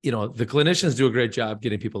 the clinicians do a great job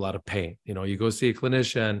getting people out of pain. You go see a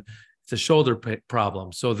clinician, it's a shoulder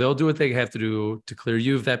problem. So they'll do what they have to do to clear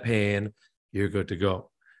you of that pain. You're good to go.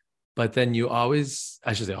 but then you always,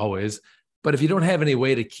 I should say always, but if you don't have any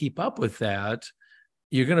way to keep up with that,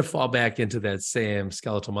 you're going to fall back into that same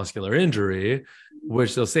skeletal muscular injury,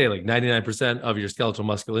 which they'll say like 99% of your skeletal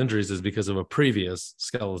muscular injuries is because of a previous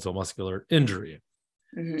skeletal muscular injury.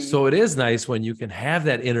 Mm-hmm. So it is nice when you can have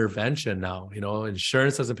that intervention now,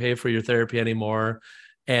 insurance doesn't pay for your therapy anymore,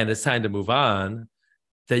 and it's time to move on,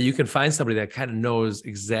 that you can find somebody that kind of knows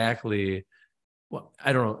exactly, well,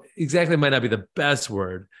 I don't know, exactly might not be the best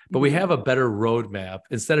word, but we have a better roadmap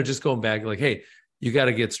instead of just going back like, hey, you got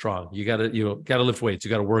to get strong. You got to lift weights.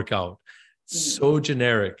 You got to work out. So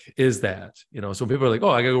generic is that, so people are like, oh,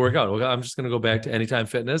 I got to work out. Well, I'm just going to go back to Anytime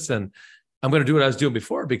Fitness and I'm going to do what I was doing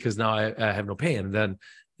before because now I have no pain. And then,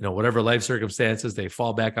 whatever life circumstances, they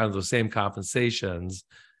fall back onto those same compensations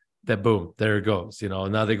that boom, there it goes.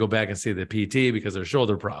 Now they go back and see the PT because of their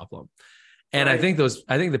shoulder problem. And right. I think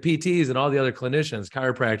the PTs and all the other clinicians,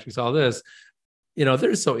 chiropractics, all this,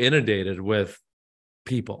 they're so inundated with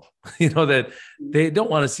people, that they don't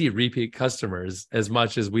want to see repeat customers as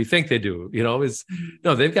much as we think they do.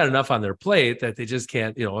 They've got enough on their plate that they just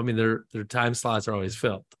can't, their time slots are always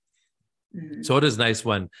filled. Mm-hmm. So it is nice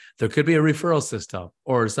when there could be a referral system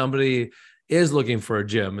or somebody is looking for a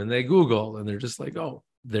gym and they Google and they're just like, oh,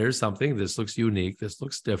 there's something, this looks unique, this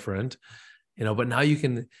looks different, but now you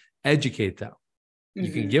can educate them. Mm-hmm.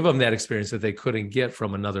 You can give them that experience that they couldn't get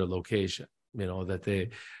from another location, that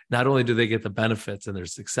they, not only do they get the benefits and they're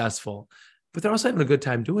successful, but they're also having a good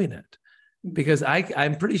time doing it. Because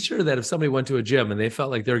I'm pretty sure that if somebody went to a gym and they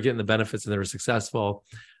felt like they were getting the benefits and they were successful,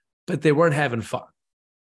 but they weren't having fun,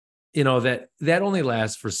 that only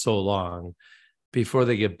lasts for so long before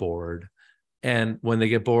they get bored. And when they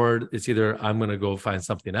get bored, it's either I'm going to go find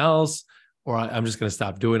something else or I'm just going to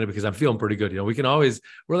stop doing it because I'm feeling pretty good.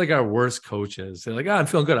 We're like our worst coaches. They're like, I'm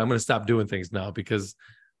feeling good. I'm going to stop doing things now because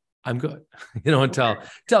I'm good,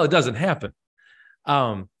 until it doesn't happen.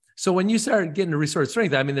 So when you start getting to restored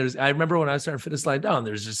strength, I remember when I was starting Fitness Line Down,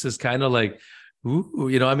 there's just this kind of like,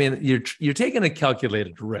 you're taking a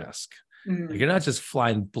calculated risk. Mm-hmm. Like you're not just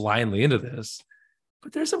flying blindly into this,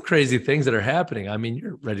 but there's some crazy things that are happening.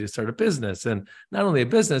 You're ready to start a business, and not only a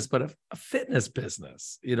business, but a fitness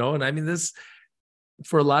business, and this,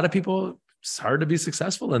 for a lot of people, it's hard to be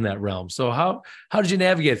successful in that realm. So how did you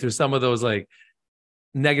navigate through some of those like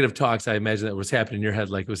negative talks? I imagine that was happening in your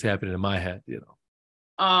head, like it was happening in my head,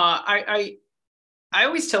 I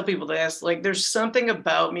always tell people this, like, there's something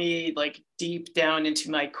about me, like deep down into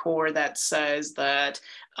my core that says that,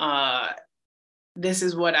 this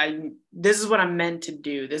is what I'm meant to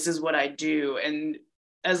do. This is what I do. And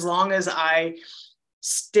as long as I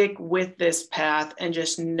stick with this path and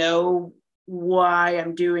just know why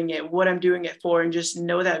I'm doing it, what I'm doing it for, and just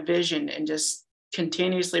know that vision and just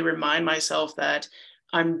continuously remind myself that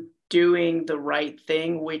I'm doing the right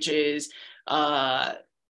thing, which is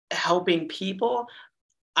helping people,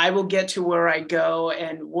 I will get to where I go.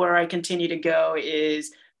 And where I continue to go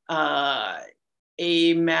is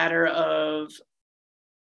a matter of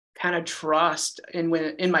kind of trust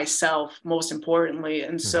in myself, most importantly.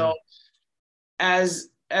 And so as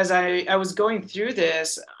I was going through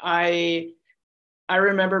this, I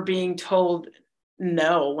remember being told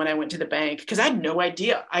no when I went to the bank, because I had no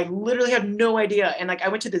idea. I literally had no idea. And like I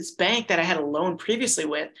went to this bank that I had a loan previously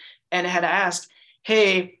with, and I had asked,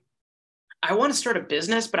 hey, I want to start a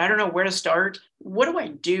business, but I don't know where to start. What do I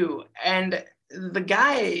do? And the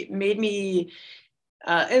guy made me,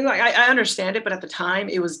 and like I understand it, but at the time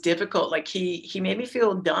it was difficult. Like he made me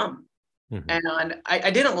feel dumb, and I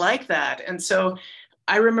didn't like that. And so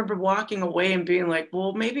I remember walking away and being like,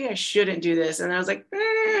 well, maybe I shouldn't do this. And I was like,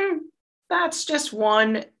 that's just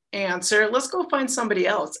one answer. Let's go find somebody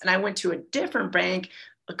else. And I went to a different bank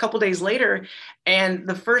a couple days later, and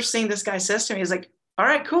the first thing this guy says to me is like, all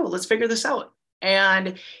right, cool, let's figure this out.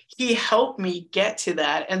 And he helped me get to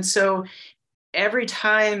that. And so every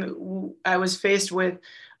time I was faced with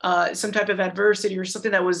some type of adversity or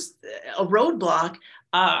something that was a roadblock,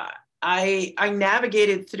 I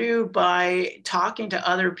navigated through by talking to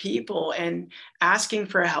other people and asking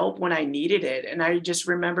for help when I needed it. And I just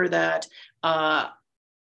remember that a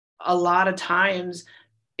lot of times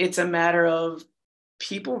it's a matter of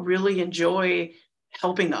people really enjoy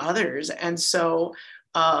helping others. And so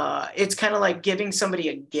it's kind of like giving somebody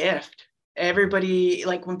a gift. Everybody,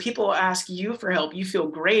 like when people ask you for help, you feel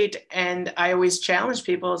great. And I always challenge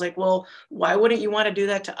people. I was like, well, why wouldn't you want to do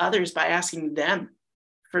that to others by asking them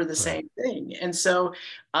for the same thing? And so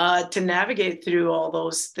to navigate through all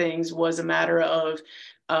those things was a matter of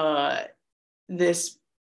this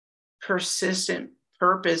persistent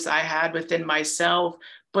purpose I had within myself,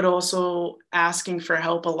 but also asking for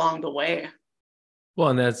help along the way. Well,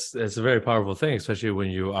 and that's a very powerful thing, especially when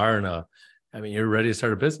you are you're ready to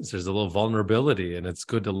start a business. There's a little vulnerability, and it's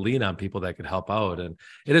good to lean on people that can help out. And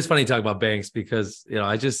it is funny to talk about banks because,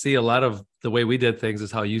 I just see a lot of the way we did things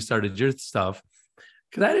is how you started your stuff.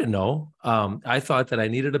 Because I didn't know. I thought that I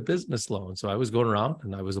needed a business loan. So I was going around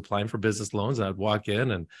and I was applying for business loans. And I'd walk in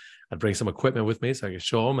and I'd bring some equipment with me so I could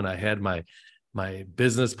show them. And I had my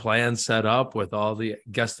business plan set up with all the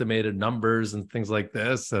guesstimated numbers and things like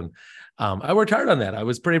this. And I worked hard on that. I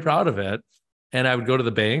was pretty proud of it. And I would go to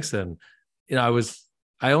the banks and,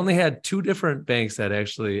 I only had 2 different banks that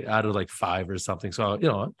actually out of like 5 or something. So,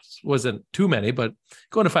 it wasn't too many, but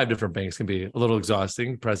going to 5 different banks can be a little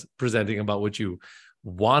exhausting, presenting about what you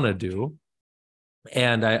want to do.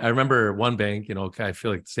 And I remember one bank, I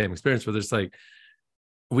feel like the same experience where there's like,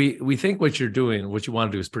 we think what you're doing, what you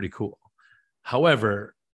want to do is pretty cool.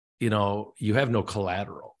 However, you have no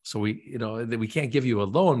collateral. So we can't give you a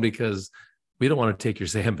loan because we don't want to take your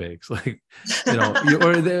sandbags. Like,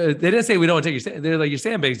 or they didn't say we don't want to take your, they're like, your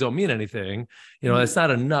sandbags don't mean anything. That's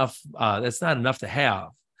not enough. That's not enough to have,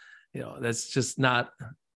 that's just not,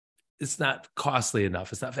 it's not costly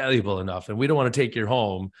enough. It's not valuable enough. And we don't want to take your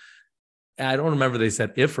home. And I don't remember they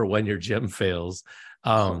said if or when your gym fails.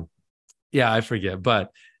 Yeah, I forget.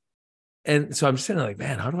 And so I'm just saying like,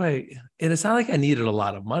 man, how do I, and it's not like I needed a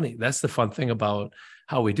lot of money. That's the fun thing about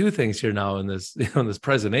how we do things here now in this, in this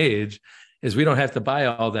present age, is we don't have to buy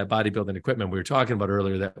all that bodybuilding equipment we were talking about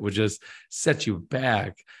earlier that would just set you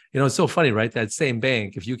back. It's so funny, right? That same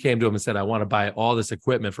bank, if you came to them and said, I want to buy all this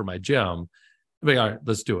equipment for my gym, they'd be like, all right,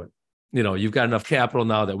 let's do it. You've got enough capital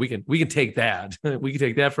now that we can take that. We can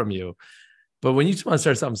take that from you. But when you just want to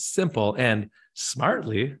start something simple and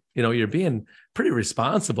smartly, you're being pretty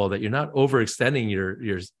responsible that you're not overextending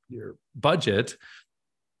your budget.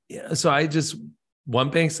 Yeah. So one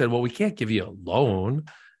bank said, well, we can't give you a loan,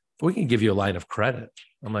 but we can give you a line of credit.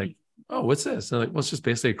 I'm like, oh, what's this? And they're like, well, it's just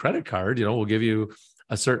basically a credit card. We'll give you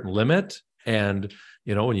a certain limit. And,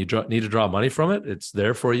 when you need to draw money from it, it's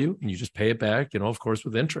there for you. And you just pay it back, of course,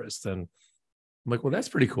 with interest. And I'm like, well, that's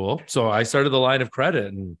pretty cool. So I started the line of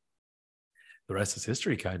credit and the rest is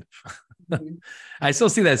history, kind of. Mm-hmm. I still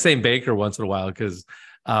see that same banker once in a while because,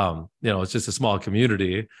 it's just a small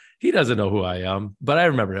community. He doesn't know who I am, but I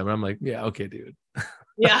remember him. And I'm like, yeah, okay, dude.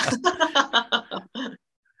 Yeah.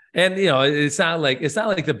 And, it's not like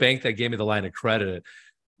the bank that gave me the line of credit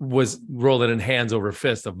was rolling in hands over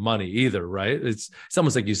fist of money either, right? It's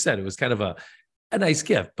almost like you said, it was kind of a nice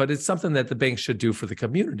gift, but it's something that the bank should do for the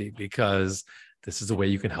community because this is a way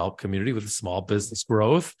you can help community with small business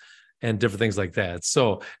growth and different things like that.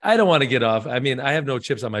 So I don't want to get off. I mean, I have no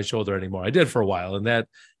chips on my shoulder anymore. I did for a while. And that,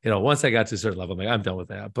 once I got to a certain level, I'm done with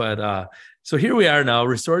that. But so here we are now,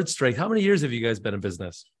 Restored Strength. How many years have you guys been in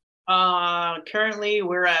business? Currently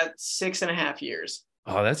we're at 6.5 years.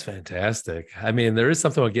 Oh, that's fantastic. I mean, there is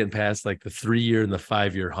something about getting past like the 3-year and the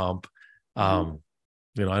 5-year hump.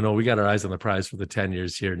 Mm-hmm. I know we got our eyes on the prize for the 10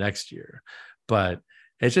 years here next year, but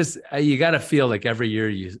it's just, you got to feel like every year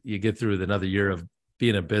you get through another year of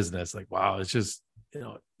being a business, like, wow, it's just,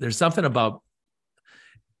 there's something about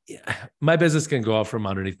my business can go out from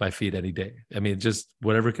underneath my feet any day. I mean, just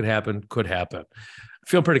whatever could happen. I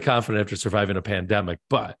feel pretty confident after surviving a pandemic,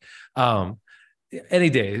 but any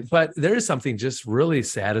day. But there is something just really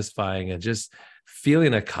satisfying and just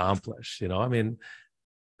feeling accomplished. I mean,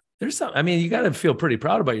 you got to feel pretty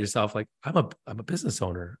proud about yourself. Like I'm a business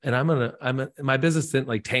owner, and my business didn't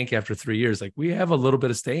like tank after 3 years. Like we have a little bit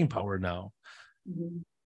of staying power now.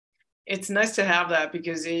 It's nice to have that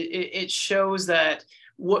because it shows that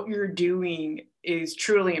what you're doing is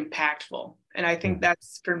truly impactful. And I think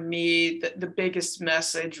that's, for me, the biggest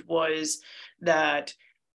message was that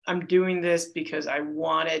I'm doing this because I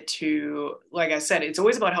wanted to, like I said, it's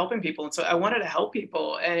always about helping people. And so I wanted to help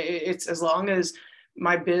people. And it's as long as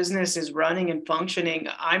my business is running and functioning,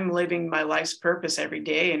 I'm living my life's purpose every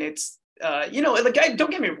day. And it's,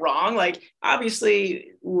 don't get me wrong. Like,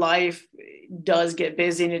 obviously life does get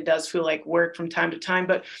busy and it does feel like work from time to time.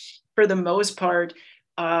 But for the most part,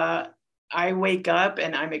 I wake up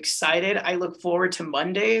and I'm excited. I look forward to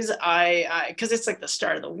Mondays. Because it's like the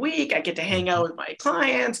start of the week. I get to hang out with my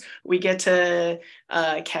clients. We get to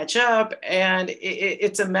catch up, and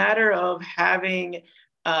it's a matter of having.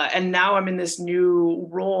 And now I'm in this new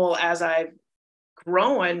role as I've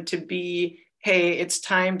grown to be. Hey, it's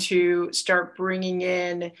time to start bringing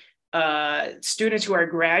in students who are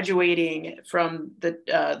graduating from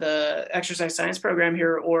the exercise science program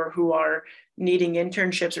here, or who are needing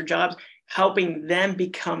internships or jobs. helping them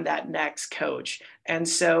become that next coach. And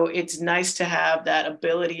so it's nice to have that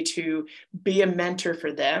ability to be a mentor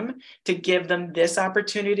for them, to give them this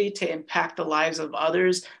opportunity to impact the lives of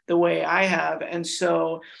others the way I have. And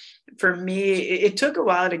so for me, it took a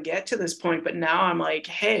while to get to this point, but now I'm like,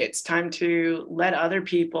 hey, it's time to let other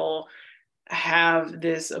people have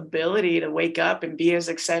this ability to wake up and be as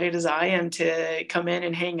excited as I am to come in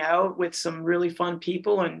and hang out with some really fun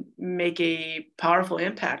people and make a powerful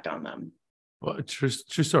impact on them. Well, true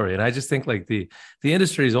story. And I just think like the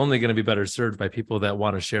industry is only going to be better served by people that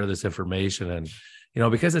want to share this information. And,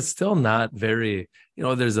 because it's still not very,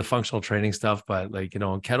 there's the functional training stuff, but like,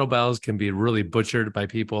 kettlebells can be really butchered by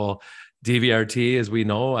people. DVRT, as we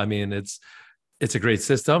know, I mean, it's a great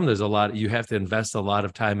system. There's a lot, you have to invest a lot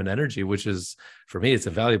of time and energy, which is, for me, it's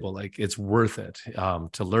invaluable. Like it's worth it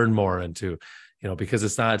to learn more and to, because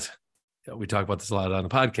it's not, we talk about this a lot on the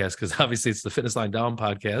podcast, because obviously it's the Fitness Line Down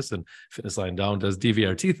podcast and Fitness Line Down does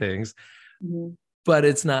DVRT things, but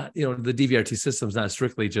it's not, the DVRT system is not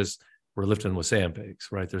strictly just we're lifting with sandbags,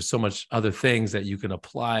 right? There's so much other things that you can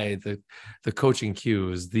apply, the coaching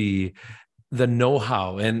cues, the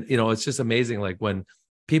know-how. And, it's just amazing. Like when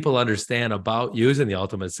people understand about using the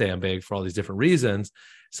ultimate sandbag for all these different reasons,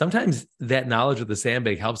 sometimes that knowledge of the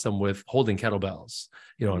sandbag helps them with holding kettlebells,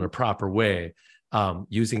 in a proper way.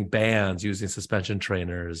 Using bands, using suspension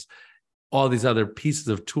trainers, all these other pieces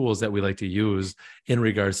of tools that we like to use in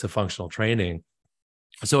regards to functional training.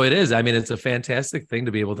 So it is, it's a fantastic thing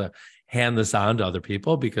to be able to hand this on to other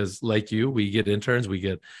people, because like you, we get interns, we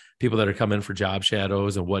get people that are coming for job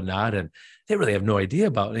shadows and whatnot, and they really have no idea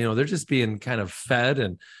about, they're just being kind of fed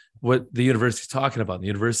and what the university is talking about. The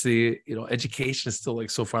university, education is still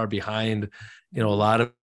like so far behind, a lot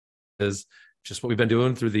of it is just what we've been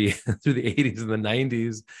doing through the 80s and the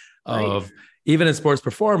 90s of right. Even in sports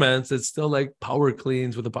performance, it's still like power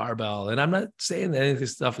cleans with a barbell. And I'm not saying that any of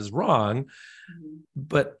this stuff is wrong,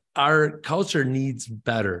 but our culture needs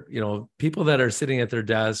better. People that are sitting at their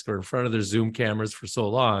desk or in front of their Zoom cameras for so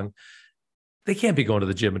long, they can't be going to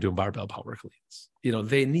the gym and doing barbell power cleans.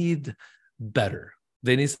 They need better.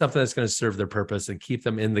 They need something that's going to serve their purpose and keep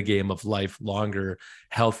them in the game of life longer,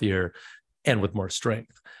 healthier, and with more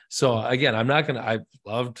strength. So again, I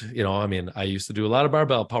loved, I used to do a lot of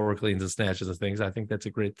barbell power cleans and snatches and things. I think that's a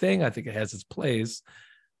great thing. I think it has its place,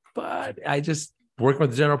 but I just working with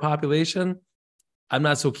the general population, I'm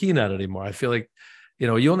not so keen on it anymore. I feel like,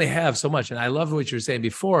 you only have so much. And I love what you were saying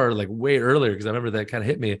before, like way earlier, because I remember that kind of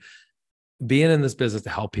hit me, being in this business to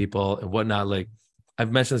help people and whatnot. Like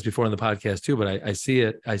I've mentioned this before in the podcast too, but I see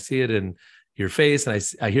it in your face and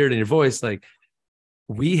I hear it in your voice. Like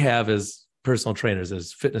we have as personal trainers,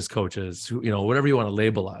 as fitness coaches, who, whatever you want to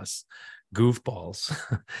label us, goofballs,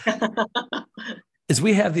 is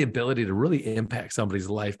we have the ability to really impact somebody's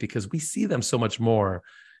life because we see them so much more.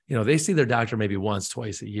 They see their doctor maybe once,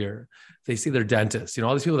 twice a year. They see their dentist,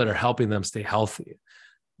 all these people that are helping them stay healthy,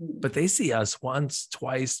 but they see us once,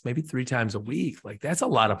 twice, maybe 3 times a week. Like that's a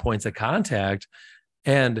lot of points of contact.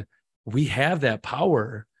 And we have that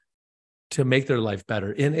power to make their life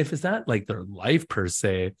better. And if it's not like their life per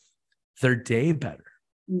se, their day better,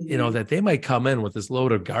 that they might come in with this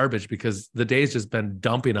load of garbage because the day's just been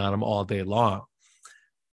dumping on them all day long.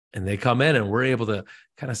 And they come in and we're able to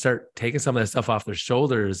kind of start taking some of that stuff off their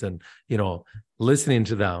shoulders and, listening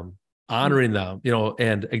to them, honoring them,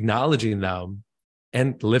 and acknowledging them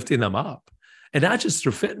and lifting them up. And not just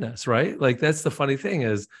through fitness, right? Like that's the funny thing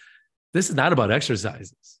is this is not about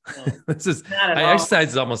exercises. No, exercise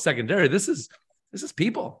is almost secondary. This is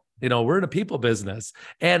people. We're in a people business,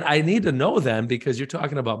 and I need to know them because you're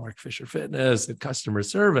talking about Mark Fisher Fitness and customer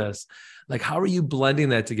service. Like, how are you blending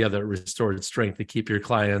that together at Restored Strength to keep your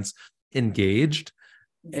clients engaged?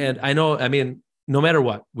 And I know, no matter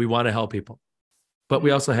what, we want to help people, but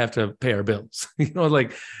we also have to pay our bills.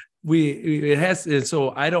 It has. And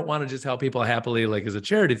so I don't want to just help people happily, like as a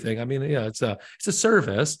charity thing. It's a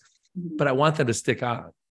service, but I want them to stick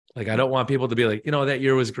on. Like, I don't want people to be like, that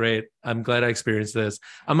year was great. I'm glad I experienced this.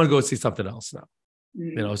 I'm going to go see something else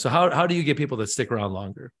now. So how do you get people to stick around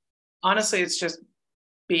longer? Honestly, it's just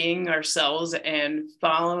being ourselves and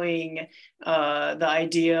following the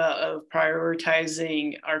idea of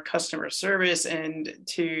prioritizing our customer service, and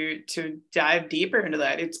to dive deeper into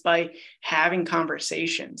that. It's by having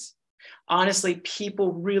conversations. Honestly,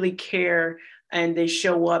 people really care, and they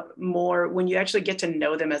show up more when you actually get to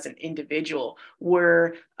know them as an individual,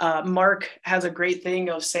 where Mark has a great thing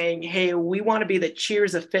of saying, hey, we want to be the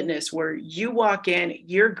Cheers of fitness, where you walk in,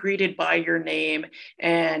 you're greeted by your name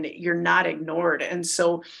and you're not ignored. And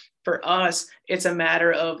so for us, it's a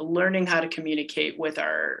matter of learning how to communicate with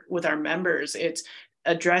our members. It's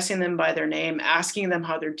addressing them by their name, asking them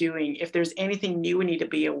how they're doing, if there's anything new we need to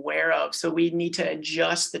be aware of. So we need to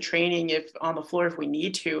adjust the training if on the floor if we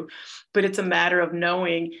need to, but it's a matter of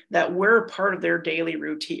knowing that we're part of their daily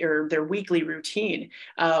routine or their weekly routine.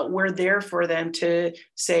 We're there for them to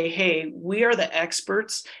say, hey, we are the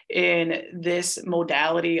experts in this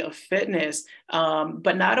modality of fitness.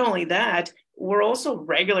 But not only that, we're also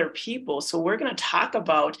regular people. So we're going to talk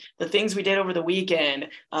about the things we did over the weekend,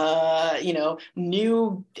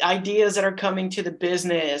 new ideas that are coming to the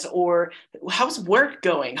business, or how's work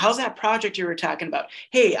going? How's that project you were talking about?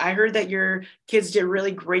 Hey, I heard that your kids did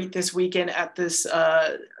really great this weekend at this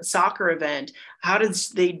soccer event. How did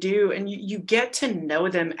they do? And you get to know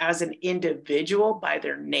them as an individual by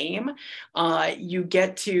their name. You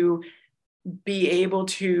get to be able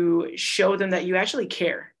to show them that you actually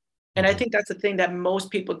care. And I think that's the thing that most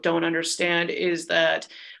people don't understand is that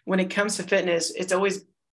when it comes to fitness, it's always,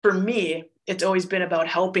 for me, it's always been about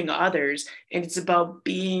helping others, and it's about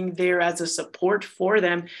being there as a support for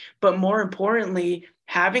them. But more importantly,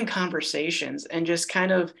 having conversations and just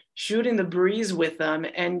kind of shooting the breeze with them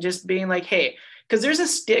and just being like, hey, because there's a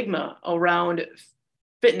stigma around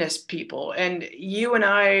fitness people, and you and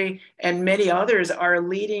I and many others are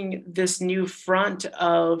leading this new front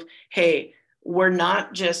of, hey, we're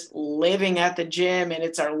not just living at the gym and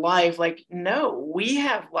it's our life. Like, no, we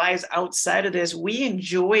have lives outside of this. We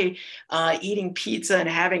enjoy eating pizza and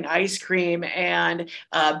having ice cream and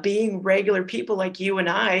being regular people like you and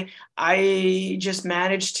I. I just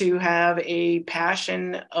managed to have a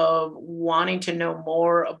passion of wanting to know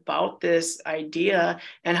more about this idea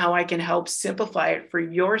and how I can help simplify it for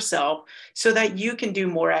yourself so that you can do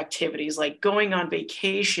more activities like going on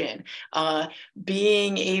vacation,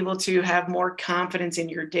 being able to have more confidence in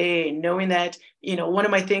your day, knowing that, one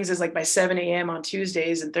of my things is like by 7 a.m. on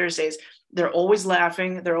Tuesdays and Thursdays, they're always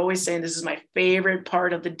laughing. They're always saying, this is my favorite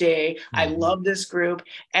part of the day. I love this group.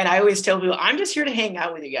 And I always tell people, I'm just here to hang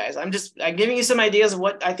out with you guys. I'm giving you some ideas of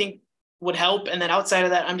what I think would help. And then outside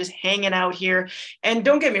of that, I'm just hanging out here. And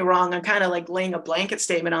don't get me wrong, I'm kind of like laying a blanket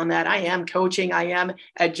statement on that. I am coaching, I am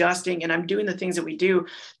adjusting, and I'm doing the things that we do.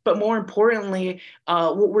 But more importantly,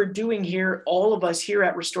 what we're doing here, all of us here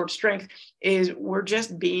at Restored Strength, is we're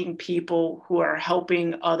just being people who are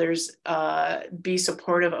helping others be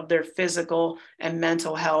supportive of their physical and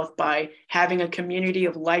mental health by having a community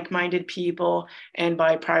of like-minded people and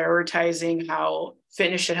by prioritizing how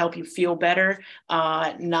fitness should help you feel better,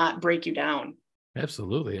 not break you down.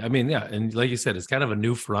 Absolutely. I mean, yeah. And like you said, it's kind of a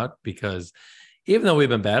new front because even though we've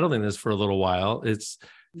been battling this for a little while,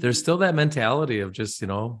 there's still that mentality of just,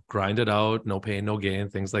 grind it out, no pain, no gain,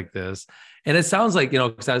 things like this. And it sounds like,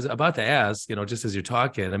 because I was about to ask, just as you're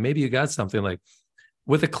talking, and maybe you got something like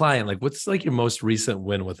with a client, like what's like your most recent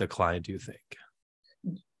win with a client, do you think?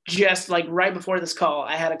 Just like right before this call,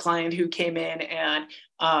 I had a client who came in and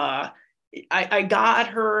I got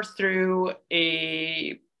her through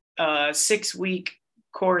a 6-week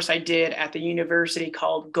course I did at the university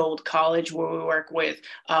called Gold College, where we work with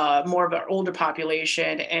more of our older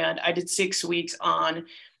population. And I did 6 weeks on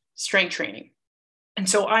strength training. And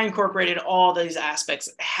so I incorporated all these aspects,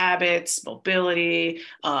 habits, mobility,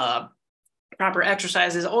 proper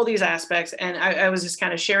exercises, all these aspects. And I was just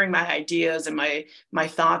kind of sharing my ideas and my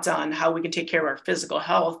thoughts on how we can take care of our physical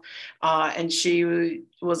health. And she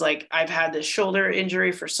was like, I've had this shoulder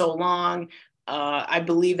injury for so long. I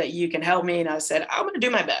believe that you can help me. And I said, I'm going to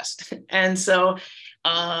do my best. And so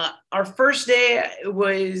our first day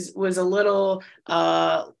was a little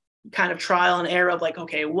kind of trial and error of like,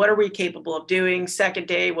 okay, what are we capable of doing? Second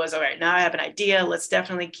day was, all right, now I have an idea. Let's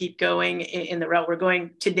definitely keep going in the route we're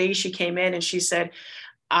going. Today she came in and she said,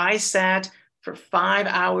 I sat for 5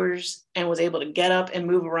 hours and was able to get up and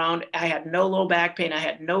move around. I had no low back pain. I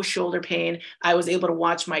had no shoulder pain. I was able to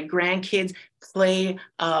watch my grandkids play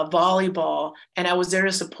volleyball, and I was there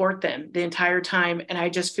to support them the entire time. And I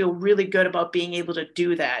just feel really good about being able to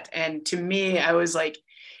do that. And to me, I was like,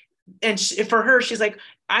 and for her, she's like,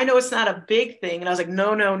 I know it's not a big thing. And I was like,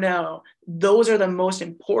 no. Those are the most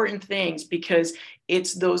important things, because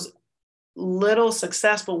it's those little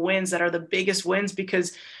successful wins that are the biggest wins,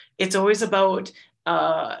 because it's always about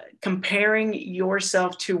comparing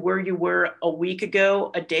yourself to where you were a week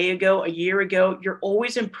ago, a day ago, a year ago. You're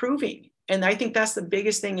always improving. And I think that's the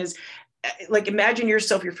biggest thing is like, imagine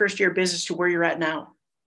yourself, your first year of business to where you're at now.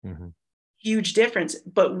 Mm-hmm. Huge difference.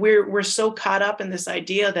 But we're so caught up in this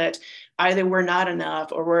idea that either we're not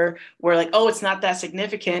enough or we're like, oh, it's not that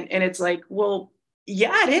significant. And it's like, well,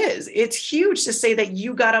 Yeah, it is. It's huge to say that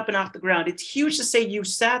you got up and off the ground. It's huge to say you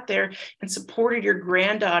sat there and supported your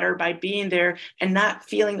granddaughter by being there and not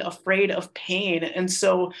feeling afraid of pain. And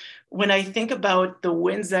so when I think about the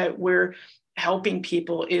wins that we're helping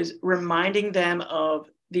people is reminding them of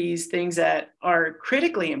these things that are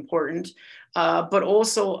critically important, but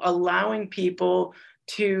also allowing people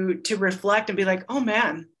to reflect and be like, oh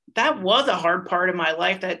man, that was a hard part of my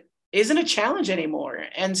life that isn't a challenge anymore.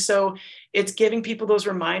 And so it's giving people those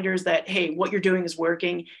reminders that, hey, what you're doing is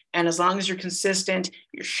working. And as long as you're consistent,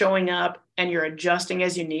 you're showing up and you're adjusting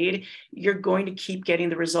as you need, you're going to keep getting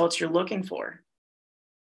the results you're looking for.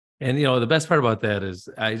 And, the best part about that is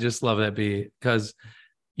I just love that because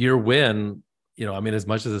your win, I mean, as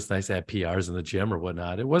much as it's nice to have PRs in the gym or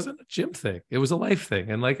whatnot, it wasn't a gym thing. It was a life thing.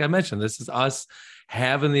 And like I mentioned, this is us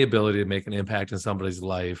having the ability to make an impact in somebody's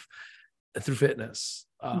life through fitness.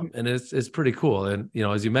 And it's pretty cool. And,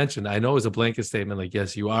 as you mentioned, I know it was a blanket statement, like,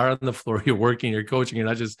 yes, you are on the floor, you're working, you're coaching, you're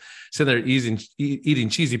not just sitting there eating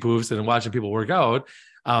cheesy poofs and watching people work out.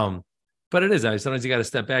 But it is, sometimes you got to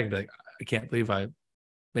step back and be like, I can't believe I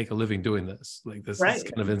make a living dodoing this. Like, this is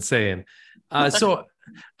kind of insane. So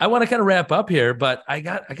I want to kind of wrap up here, but I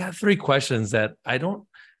got 3 questions that I don't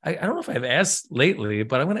know if I've asked lately,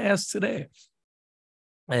 but I'm going to ask today.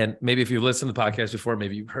 And maybe if you've listened to the podcast before,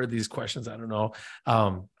 maybe you've heard these questions. I don't know.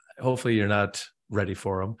 Hopefully you're not ready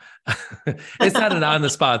for them. It's not an on the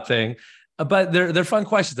spot thing, but they're fun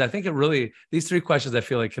questions. I think these 3 questions I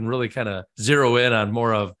feel like can really kind of zero in on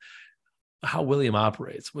more of how William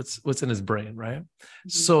operates, what's in his brain, right? Mm-hmm.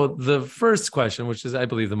 So the first question, which is, I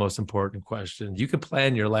believe, the most important question, you could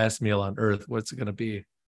plan your last meal on Earth. What's it going to be?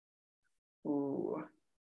 Ooh,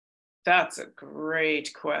 that's a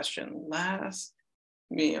great question. Last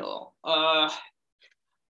meal.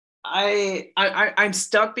 I'm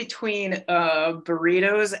stuck between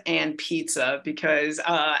burritos and pizza because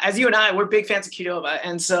as you and we're big fans of Qdoba,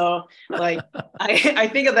 and so like I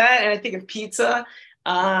think of that and I think of pizza,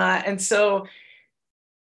 and so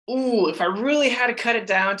if I really had to cut it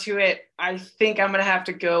down to it, I think I'm gonna have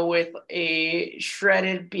to go with a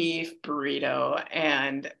shredded beef burrito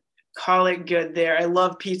and call it good there. I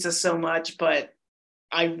love pizza so much, but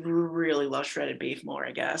I really love shredded beef more,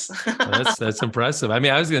 I guess. That's impressive. I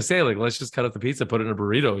mean, I was going to say, like, let's just cut up the pizza, put it in a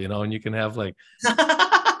burrito, and you can have like,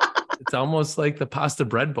 it's almost like the pasta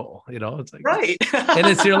bread bowl, it's like, right. And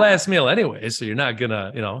it's your last meal anyway. So you're not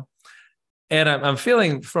gonna, and I'm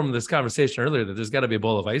feeling from this conversation earlier that there's got to be a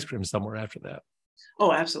bowl of ice cream somewhere after that.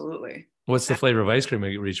 Oh, absolutely. What's the flavor of ice cream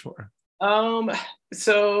you reach for?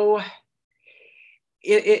 So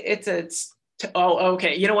it's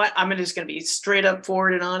okay. You know what? I'm just going to be straight up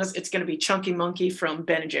forward and honest. It's going to be Chunky Monkey from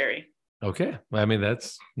Ben & Jerry. Okay. I mean,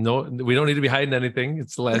 we don't need to be hiding anything.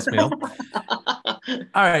 It's the last meal. All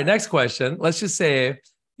right. Next question. Let's just say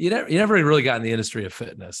you never really got in the industry of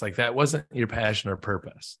fitness. Like, that wasn't your passion or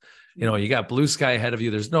purpose. You got blue sky ahead of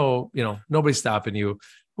you. There's nobody stopping you.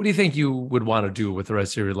 What do you think you would want to do with the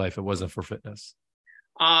rest of your life if it wasn't for fitness?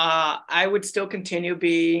 I would still continue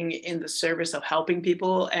being in the service of helping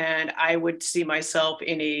people, and I would see myself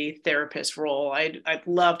in a therapist role. I'd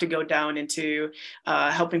love to go down into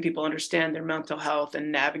helping people understand their mental health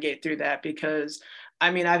and navigate through that, because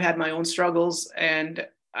I mean, I've had my own struggles, and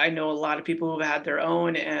I know a lot of people who've had their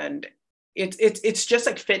own, and it's just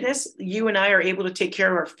like fitness. You and I are able to take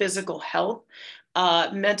care of our physical health.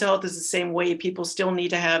 Mental health is the same way. People still need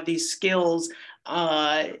to have these skills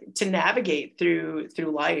to navigate through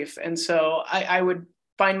life. And so I would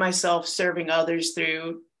find myself serving others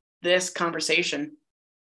through this conversation.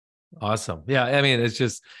 Awesome. Yeah. I mean, I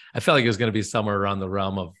felt like it was going to be somewhere around the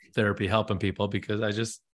realm of therapy, helping people, because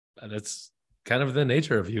that's kind of the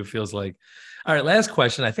nature of you, feels like. All right. Last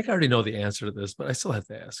question. I think I already know the answer to this, but I still have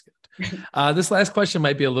to ask it. This last question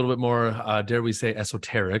might be a little bit more, dare we say,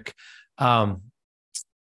 esoteric.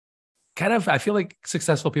 Kind of, I feel like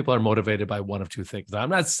successful people are motivated by one of 2 things. I'm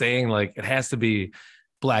not saying like it has to be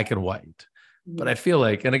black and white, but I feel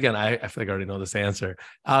like, and again, I feel like I already know this answer.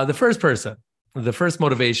 The first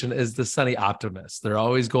motivation is the sunny optimist. They're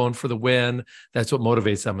always going for the win. That's what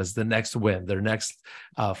motivates them, is the next win, their next,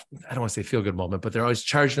 I don't want to say feel good moment, but they're always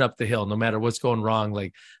charging up the hill, no matter what's going wrong.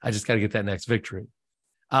 Like, I just got to get that next victory.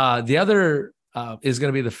 The other is going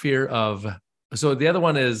to be the fear of, so the other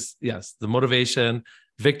one is, yes, the motivation,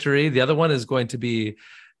 victory. The other one is going to be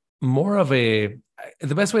more of the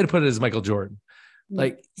best way to put it is Michael Jordan.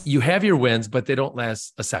 Like, you have your wins, but they don't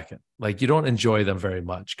last a second. Like, you don't enjoy them very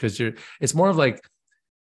much, because it's more of like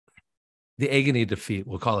the agony of defeat.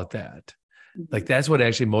 We'll call it that. Like, that's what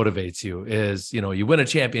actually motivates you is, you win a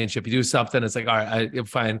championship, you do something. It's like, all right, I'm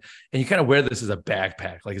fine. And you kind of wear this as a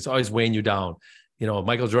backpack. Like, it's always weighing you down.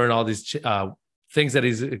 Michael Jordan, all these things that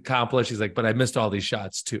he's accomplished. He's like, but I missed all these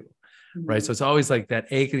shots too. Mm-hmm. Right. So it's always like that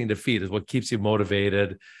aching defeat is what keeps you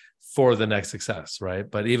motivated for the next success. Right.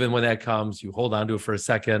 But even when that comes, you hold on to it for a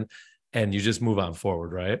second and you just move on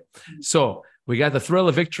forward. Right. Mm-hmm. So we got the thrill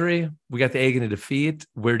of victory. We got the agony of defeat.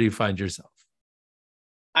 Where do you find yourself?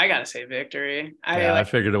 I gotta say victory. I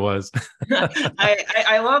figured it was.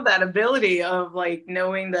 I love that ability of like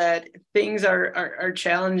knowing that things are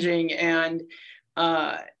challenging, and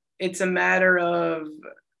it's a matter of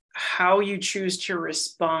how you choose to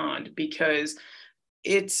respond, because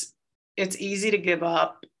it's easy to give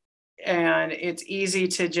up, and it's easy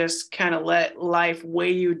to just kind of let life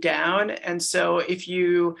weigh you down. And so if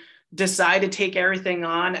you decide to take everything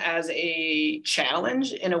on as a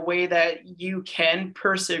challenge in a way that you can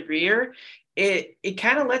persevere, it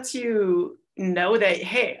kind of lets you know that,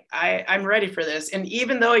 hey, I'm ready for this. And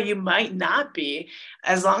even though you might not be,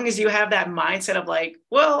 as long as you have that mindset of like,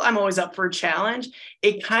 well, I'm always up for a challenge,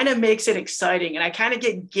 it kind of makes it exciting. And I kind of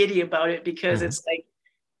get giddy about it, because it's like,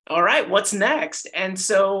 all right, what's next? And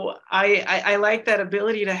so I like that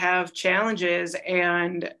ability to have challenges,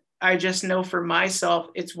 and I just know for myself,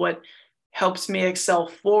 it's what helps me excel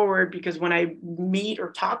forward, because when I meet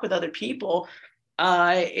or talk with other people,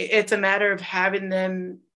 it's a matter of having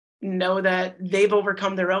them know that they've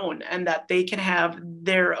overcome their own, and that they can have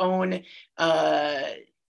their own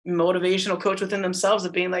motivational coach within themselves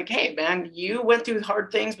of being like, hey, man, you went through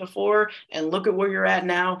hard things before, and look at where you're at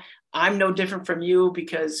now. I'm no different from you,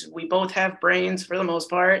 because we both have brains for the most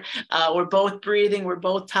part. We're both breathing, we're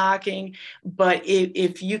both talking. But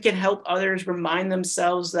if you can help others remind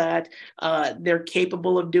themselves that they're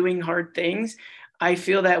capable of doing hard things, I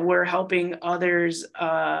feel that we're helping others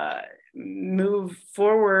move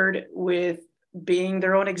forward with being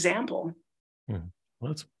their own example. Well,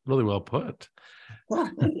 that's really well put.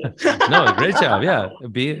 No, great job. Yeah.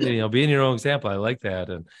 Being your own example. I like that.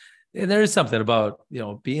 And there is something about,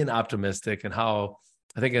 being optimistic, and how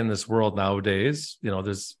I think in this world nowadays,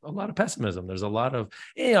 there's a lot of pessimism. There's a lot of,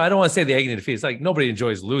 I don't want to say the agony of defeat. It's like nobody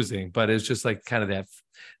enjoys losing, but it's just like kind of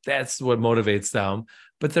that's what motivates them.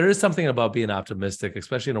 But there is something about being optimistic,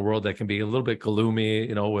 especially in a world that can be a little bit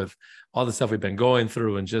gloomy, with all the stuff we've been going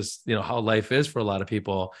through, and just, how life is for a lot of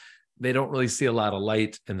people. They don't really see a lot of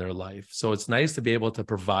light in their life. So it's nice to be able to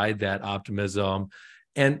provide that optimism.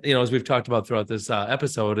 And, as we've talked about throughout this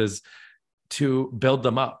episode, is to build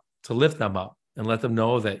them up, to lift them up, and let them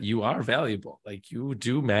know that you are valuable. Like, you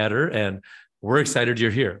do matter. And we're excited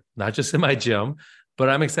you're here, not just in my gym, but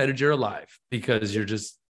I'm excited you're alive, because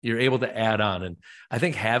you're able to add on. And I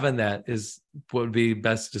think having that is what would be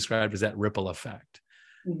best described as that ripple effect.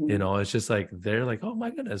 Mm-hmm. It's just like, they're like, oh my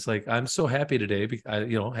goodness, like, I'm so happy today. I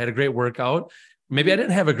had a great workout. Maybe I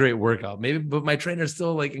didn't have a great workout, but my trainer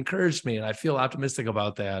still like encouraged me, and I feel optimistic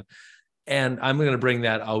about that. And I'm going to bring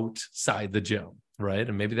that outside the gym. Right.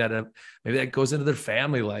 And maybe that goes into their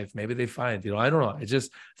family life. Maybe they find, I don't know.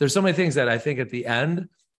 There's so many things that I think at the end,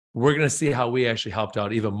 we're going to see how we actually helped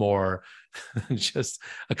out even more than just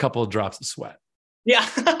a couple of drops of sweat. Yeah.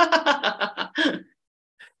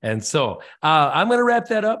 And so I'm going to wrap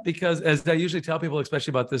that up, because as I usually tell people,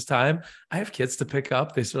 especially about this time, I have kids to pick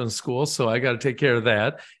up. They start in school, so I got to take care of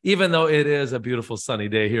that, even though it is a beautiful sunny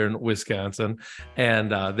day here in Wisconsin,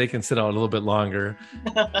 and they can sit out a little bit longer.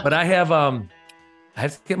 But I have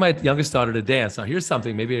to get my youngest daughter to dance. Now, here's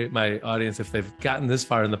something maybe my audience, if they've gotten this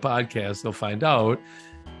far in the podcast, they'll find out,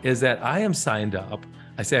 is that I am signed up.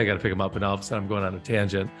 I say I got to pick them up, and all of a sudden I'm going on a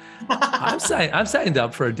tangent. I'm signed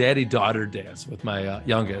up for a daddy-daughter dance with my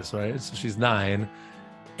youngest, right? So she's 9.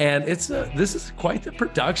 And this is quite the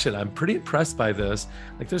production. I'm pretty impressed by this.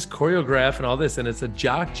 Like, there's choreograph and all this, and it's a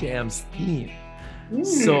Jock Jams theme.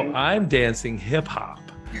 So I'm dancing hip hop.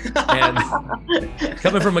 And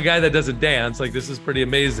coming from a guy that doesn't dance, like, this is pretty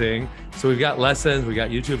amazing. So we've got lessons, we got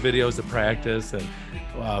YouTube videos to practice, and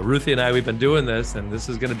Ruthie and I, we've been doing this, and this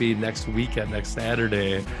is going to be next weekend, next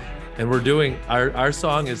Saturday. And we're doing, our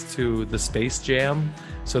song is to the Space Jam.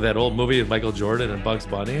 So that old movie with Michael Jordan and Bugs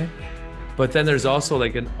Bunny. But then there's also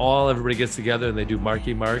like everybody gets together and they do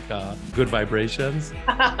Marky Mark, Good Vibrations.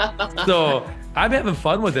 So I'm having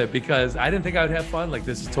fun with it, because I didn't think I would have fun. Like,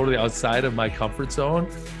 this is totally outside of my comfort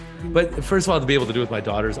zone. But first of all, to be able to do it with my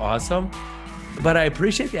daughter is awesome. But I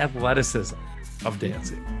appreciate the athleticism of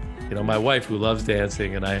dancing. My wife, who loves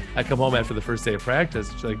dancing, and I come home after the first day of practice,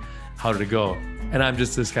 she's like, how did it go? And I'm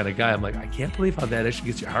just this kind of guy. I'm like, I can't believe how that actually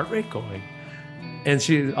gets your heart rate going. And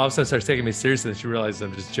she all of a sudden starts taking me seriously, and she realizes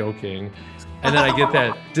I'm just joking. And then I get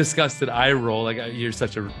that disgusted eye roll, like, you're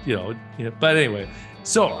such a, but anyway,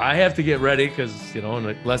 so I have to get ready, because, in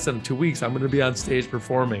less than 2 weeks, I'm going to be on stage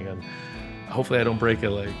performing. And hopefully I don't break a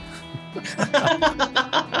leg.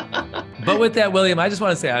 But with that, William, I just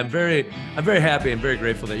want to say I'm very happy and very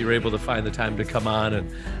grateful that you were able to find the time to come on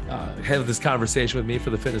and have this conversation with me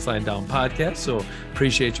for the Fitness Line Down podcast. So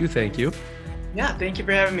appreciate you. Thank you. Yeah, thank you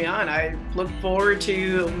for having me on. I look forward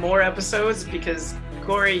to more episodes because,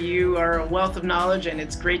 Corey, you are a wealth of knowledge, and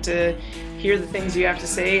it's great to hear the things you have to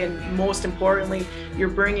say. And most importantly, you're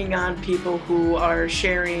bringing on people who are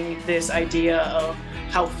sharing this idea of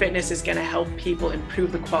how fitness is going to help people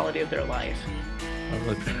improve the quality of their life.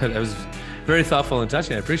 That was very thoughtful and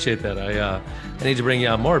touching. I appreciate that. I need to bring you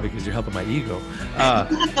on more because you're helping my ego.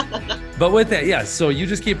 But with that, yeah, so you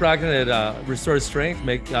just keep rocking it. Restore strength,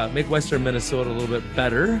 make Western Minnesota a little bit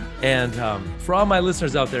better. And for all my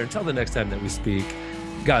listeners out there, until the next time that we speak,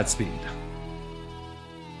 Godspeed.